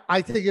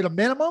 I think at a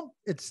minimum,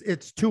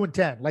 it's 2 and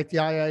 10, like the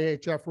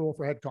IIHF rule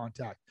for head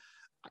contact.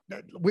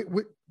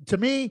 To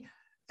me,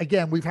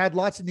 again, we've had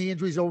lots of knee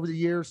injuries over the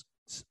years,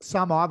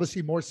 some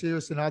obviously more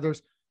serious than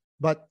others,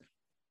 but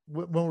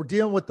when we're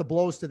dealing with the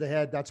blows to the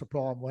head, that's a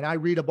problem. When I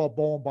read about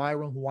Bowen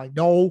Byram, who I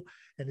know,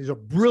 and he's a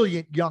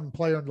brilliant young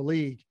player in the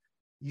league,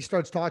 he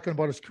starts talking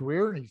about his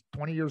career and he's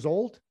 20 years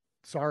old.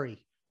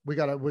 Sorry. We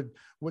got to,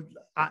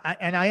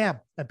 and I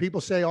am. And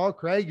people say, oh,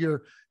 Craig,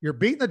 you're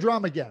beating the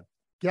drum again.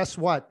 Guess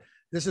what?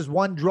 This is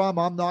one drum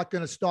I'm not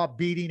going to stop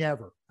beating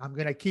ever. I'm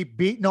going to keep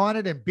beating on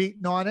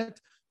it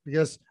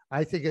because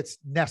I think it's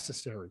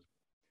necessary.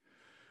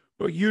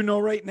 Well, you know,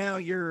 right now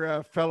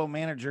your fellow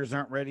managers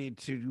aren't ready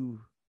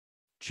to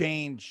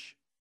change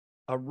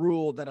a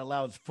rule that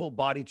allows full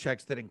body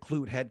checks that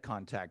include head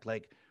contact.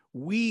 Like,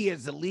 we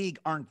as a league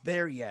aren't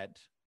there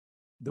yet,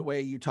 the way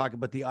you talk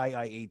about the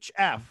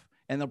IIHF,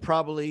 and they'll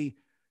probably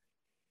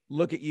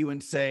look at you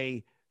and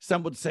say,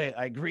 some would say,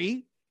 I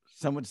agree.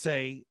 Some would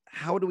say,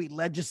 how do we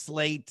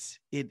legislate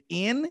it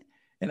in?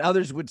 And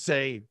others would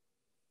say,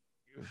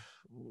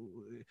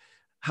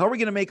 how are we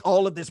going to make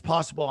all of this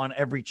possible on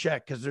every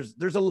check? Because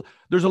there's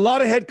a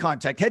lot of head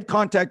contact. Head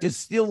contact is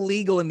still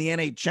legal in the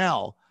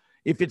NHL.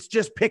 If it's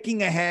just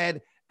picking a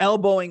head,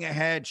 elbowing a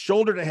head,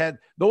 shoulder to head,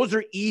 those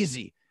are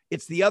easy.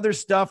 It's the other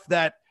stuff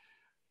that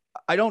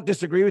I don't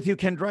disagree with you.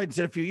 Ken Dryden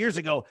said a few years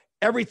ago,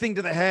 everything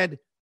to the head,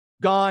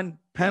 gone,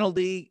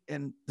 penalty,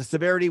 and the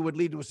severity would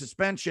lead to a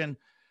suspension.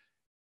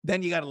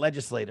 Then you got to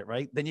legislate it,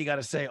 right? Then you got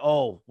to say,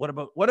 oh,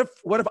 what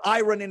if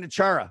I run into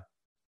Chara?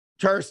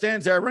 Chara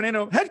stands there, I run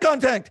into him, head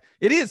contact.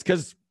 It is,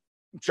 because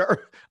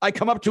I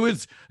come up to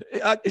his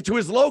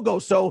logo.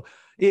 So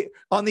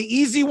on the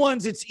easy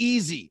ones, it's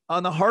easy.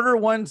 On the harder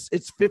ones,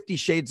 it's 50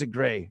 shades of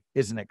gray,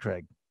 isn't it,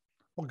 Craig?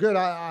 Well, good.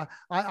 I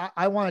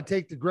want to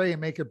take the gray and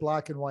make it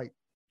black and white.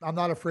 I'm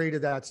not afraid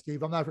of that,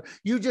 Steve. I'm not.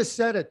 You just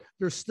said it.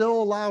 There's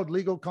still allowed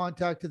legal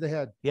contact to the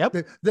head. Yep.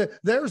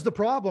 There's the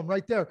problem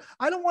right there.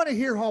 I don't want to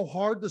hear how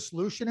hard the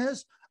solution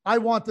is. I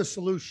want the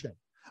solution.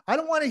 I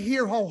don't want to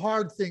hear how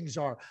hard things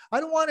are. I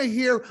don't want to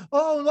hear,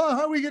 oh,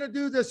 how are we going to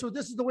do this? Or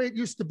this is the way it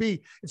used to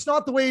be. It's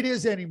not the way it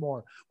is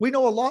anymore. We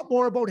know a lot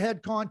more about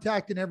head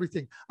contact and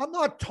everything. I'm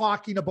not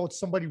talking about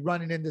somebody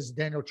running into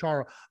Daniel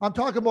Chara. I'm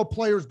talking about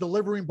players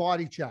delivering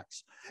body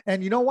checks.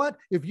 And you know what?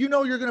 If you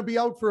know you're going to be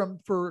out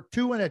for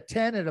 2 and a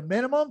 10 at a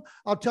minimum,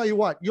 I'll tell you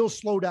what, you'll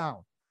slow down.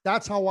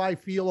 That's how I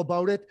feel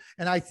about it.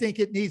 And I think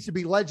it needs to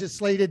be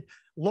legislated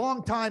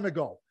long time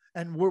ago.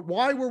 And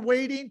why we're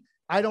waiting,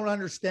 I don't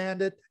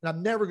understand it, and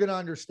I'm never going to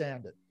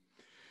understand it.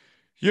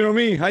 You know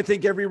me, I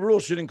think every rule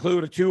should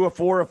include a 2, a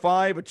 4, a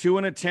 5, a 2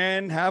 and a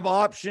 10, have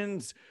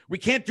options. We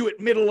can't do it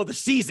middle of the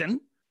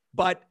season,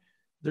 but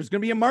there's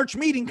going to be a March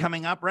meeting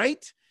coming up,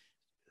 right?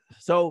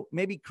 So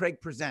maybe Craig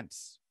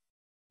presents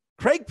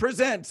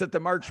at the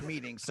March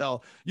meeting.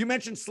 So you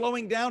mentioned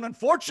slowing down.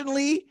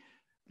 Unfortunately,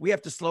 we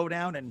have to slow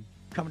down and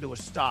come to a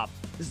stop.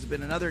 This has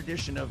been another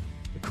edition of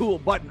the Cool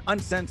Button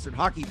Uncensored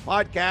Hockey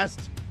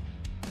Podcast.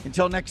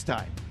 Until next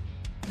time.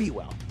 Be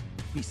well.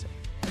 Be safe.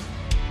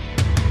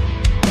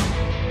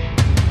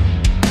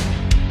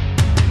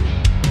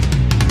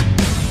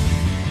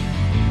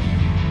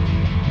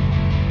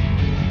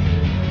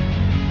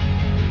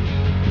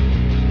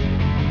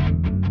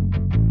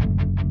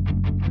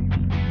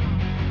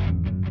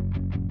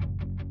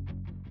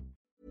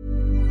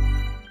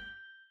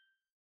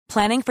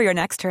 Planning for your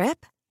next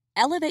trip?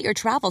 Elevate your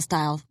travel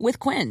style with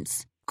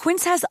Quince.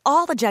 Quince has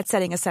all the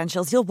jet-setting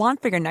essentials you'll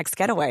want for your next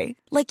getaway,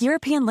 like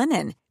European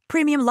linen,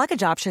 premium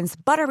luggage options,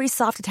 buttery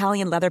soft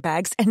Italian leather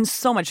bags, and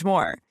so much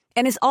more.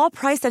 And is all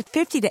priced at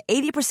 50 to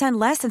 80%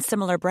 less than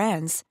similar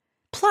brands.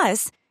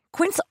 Plus,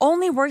 Quince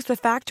only works with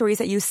factories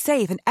that use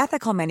safe and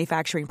ethical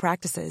manufacturing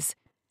practices.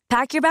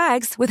 Pack your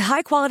bags with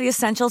high-quality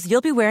essentials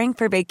you'll be wearing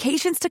for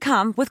vacations to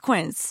come with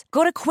Quince.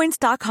 Go to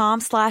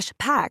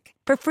quince.com/pack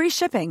for free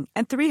shipping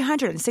and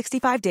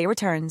 365-day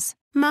returns.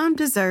 Mom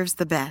deserves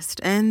the best,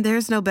 and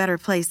there's no better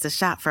place to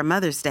shop for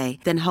Mother's Day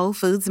than Whole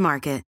Foods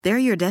Market. They're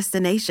your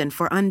destination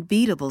for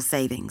unbeatable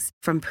savings,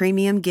 from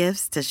premium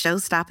gifts to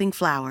show-stopping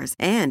flowers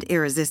and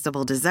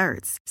irresistible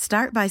desserts.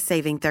 Start by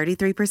saving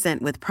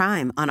 33% with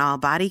Prime on all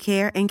body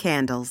care and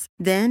candles.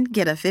 Then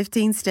get a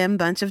 15-stem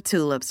bunch of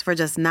tulips for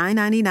just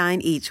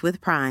 $9.99 each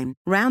with Prime.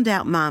 Round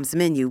out Mom's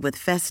menu with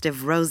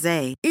festive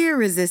rosé,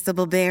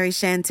 irresistible berry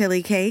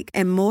chantilly cake,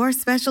 and more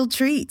special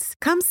treats.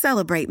 Come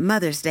celebrate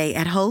Mother's Day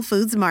at Whole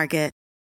Foods Market.